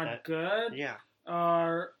not good. Yeah.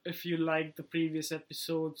 Or if you liked the previous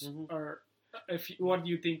episodes, or what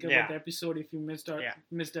you think about the episode, if you missed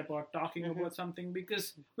about talking about something,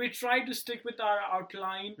 because we try to stick with our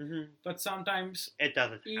outline, but sometimes it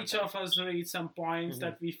doesn't. Each of us raise some points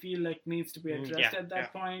that we feel like needs to be addressed at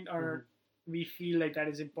that point, or we feel like that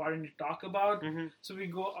is important to talk about. So we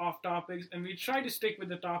go off topics, and we try to stick with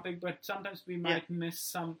the topic, but sometimes we might miss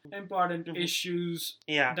some important issues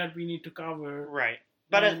that we need to cover. Right.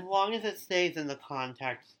 But as long as it stays in the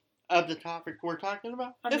context of the topic we're talking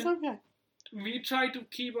about, it's okay. We try to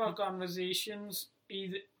keep our conversations,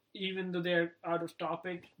 even though they're out of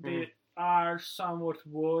topic, they are somewhat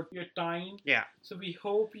worth your time. Yeah. So we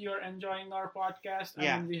hope you're enjoying our podcast.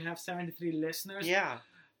 I mean, we have 73 listeners. Yeah.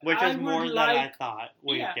 Which is more than I thought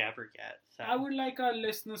we'd ever get. So. I would like our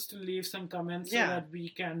listeners to leave some comments so that we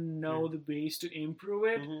can know the ways to improve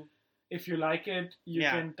it. If you like it, you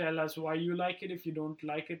can tell us why you like it. If you don't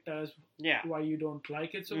like it, tell us why you don't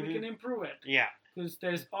like it so we can improve it. Yeah. Because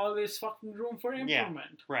there's always fucking room for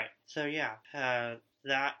improvement. Yeah. Right. So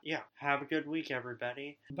have a good week,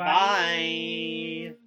 everybody. Bye.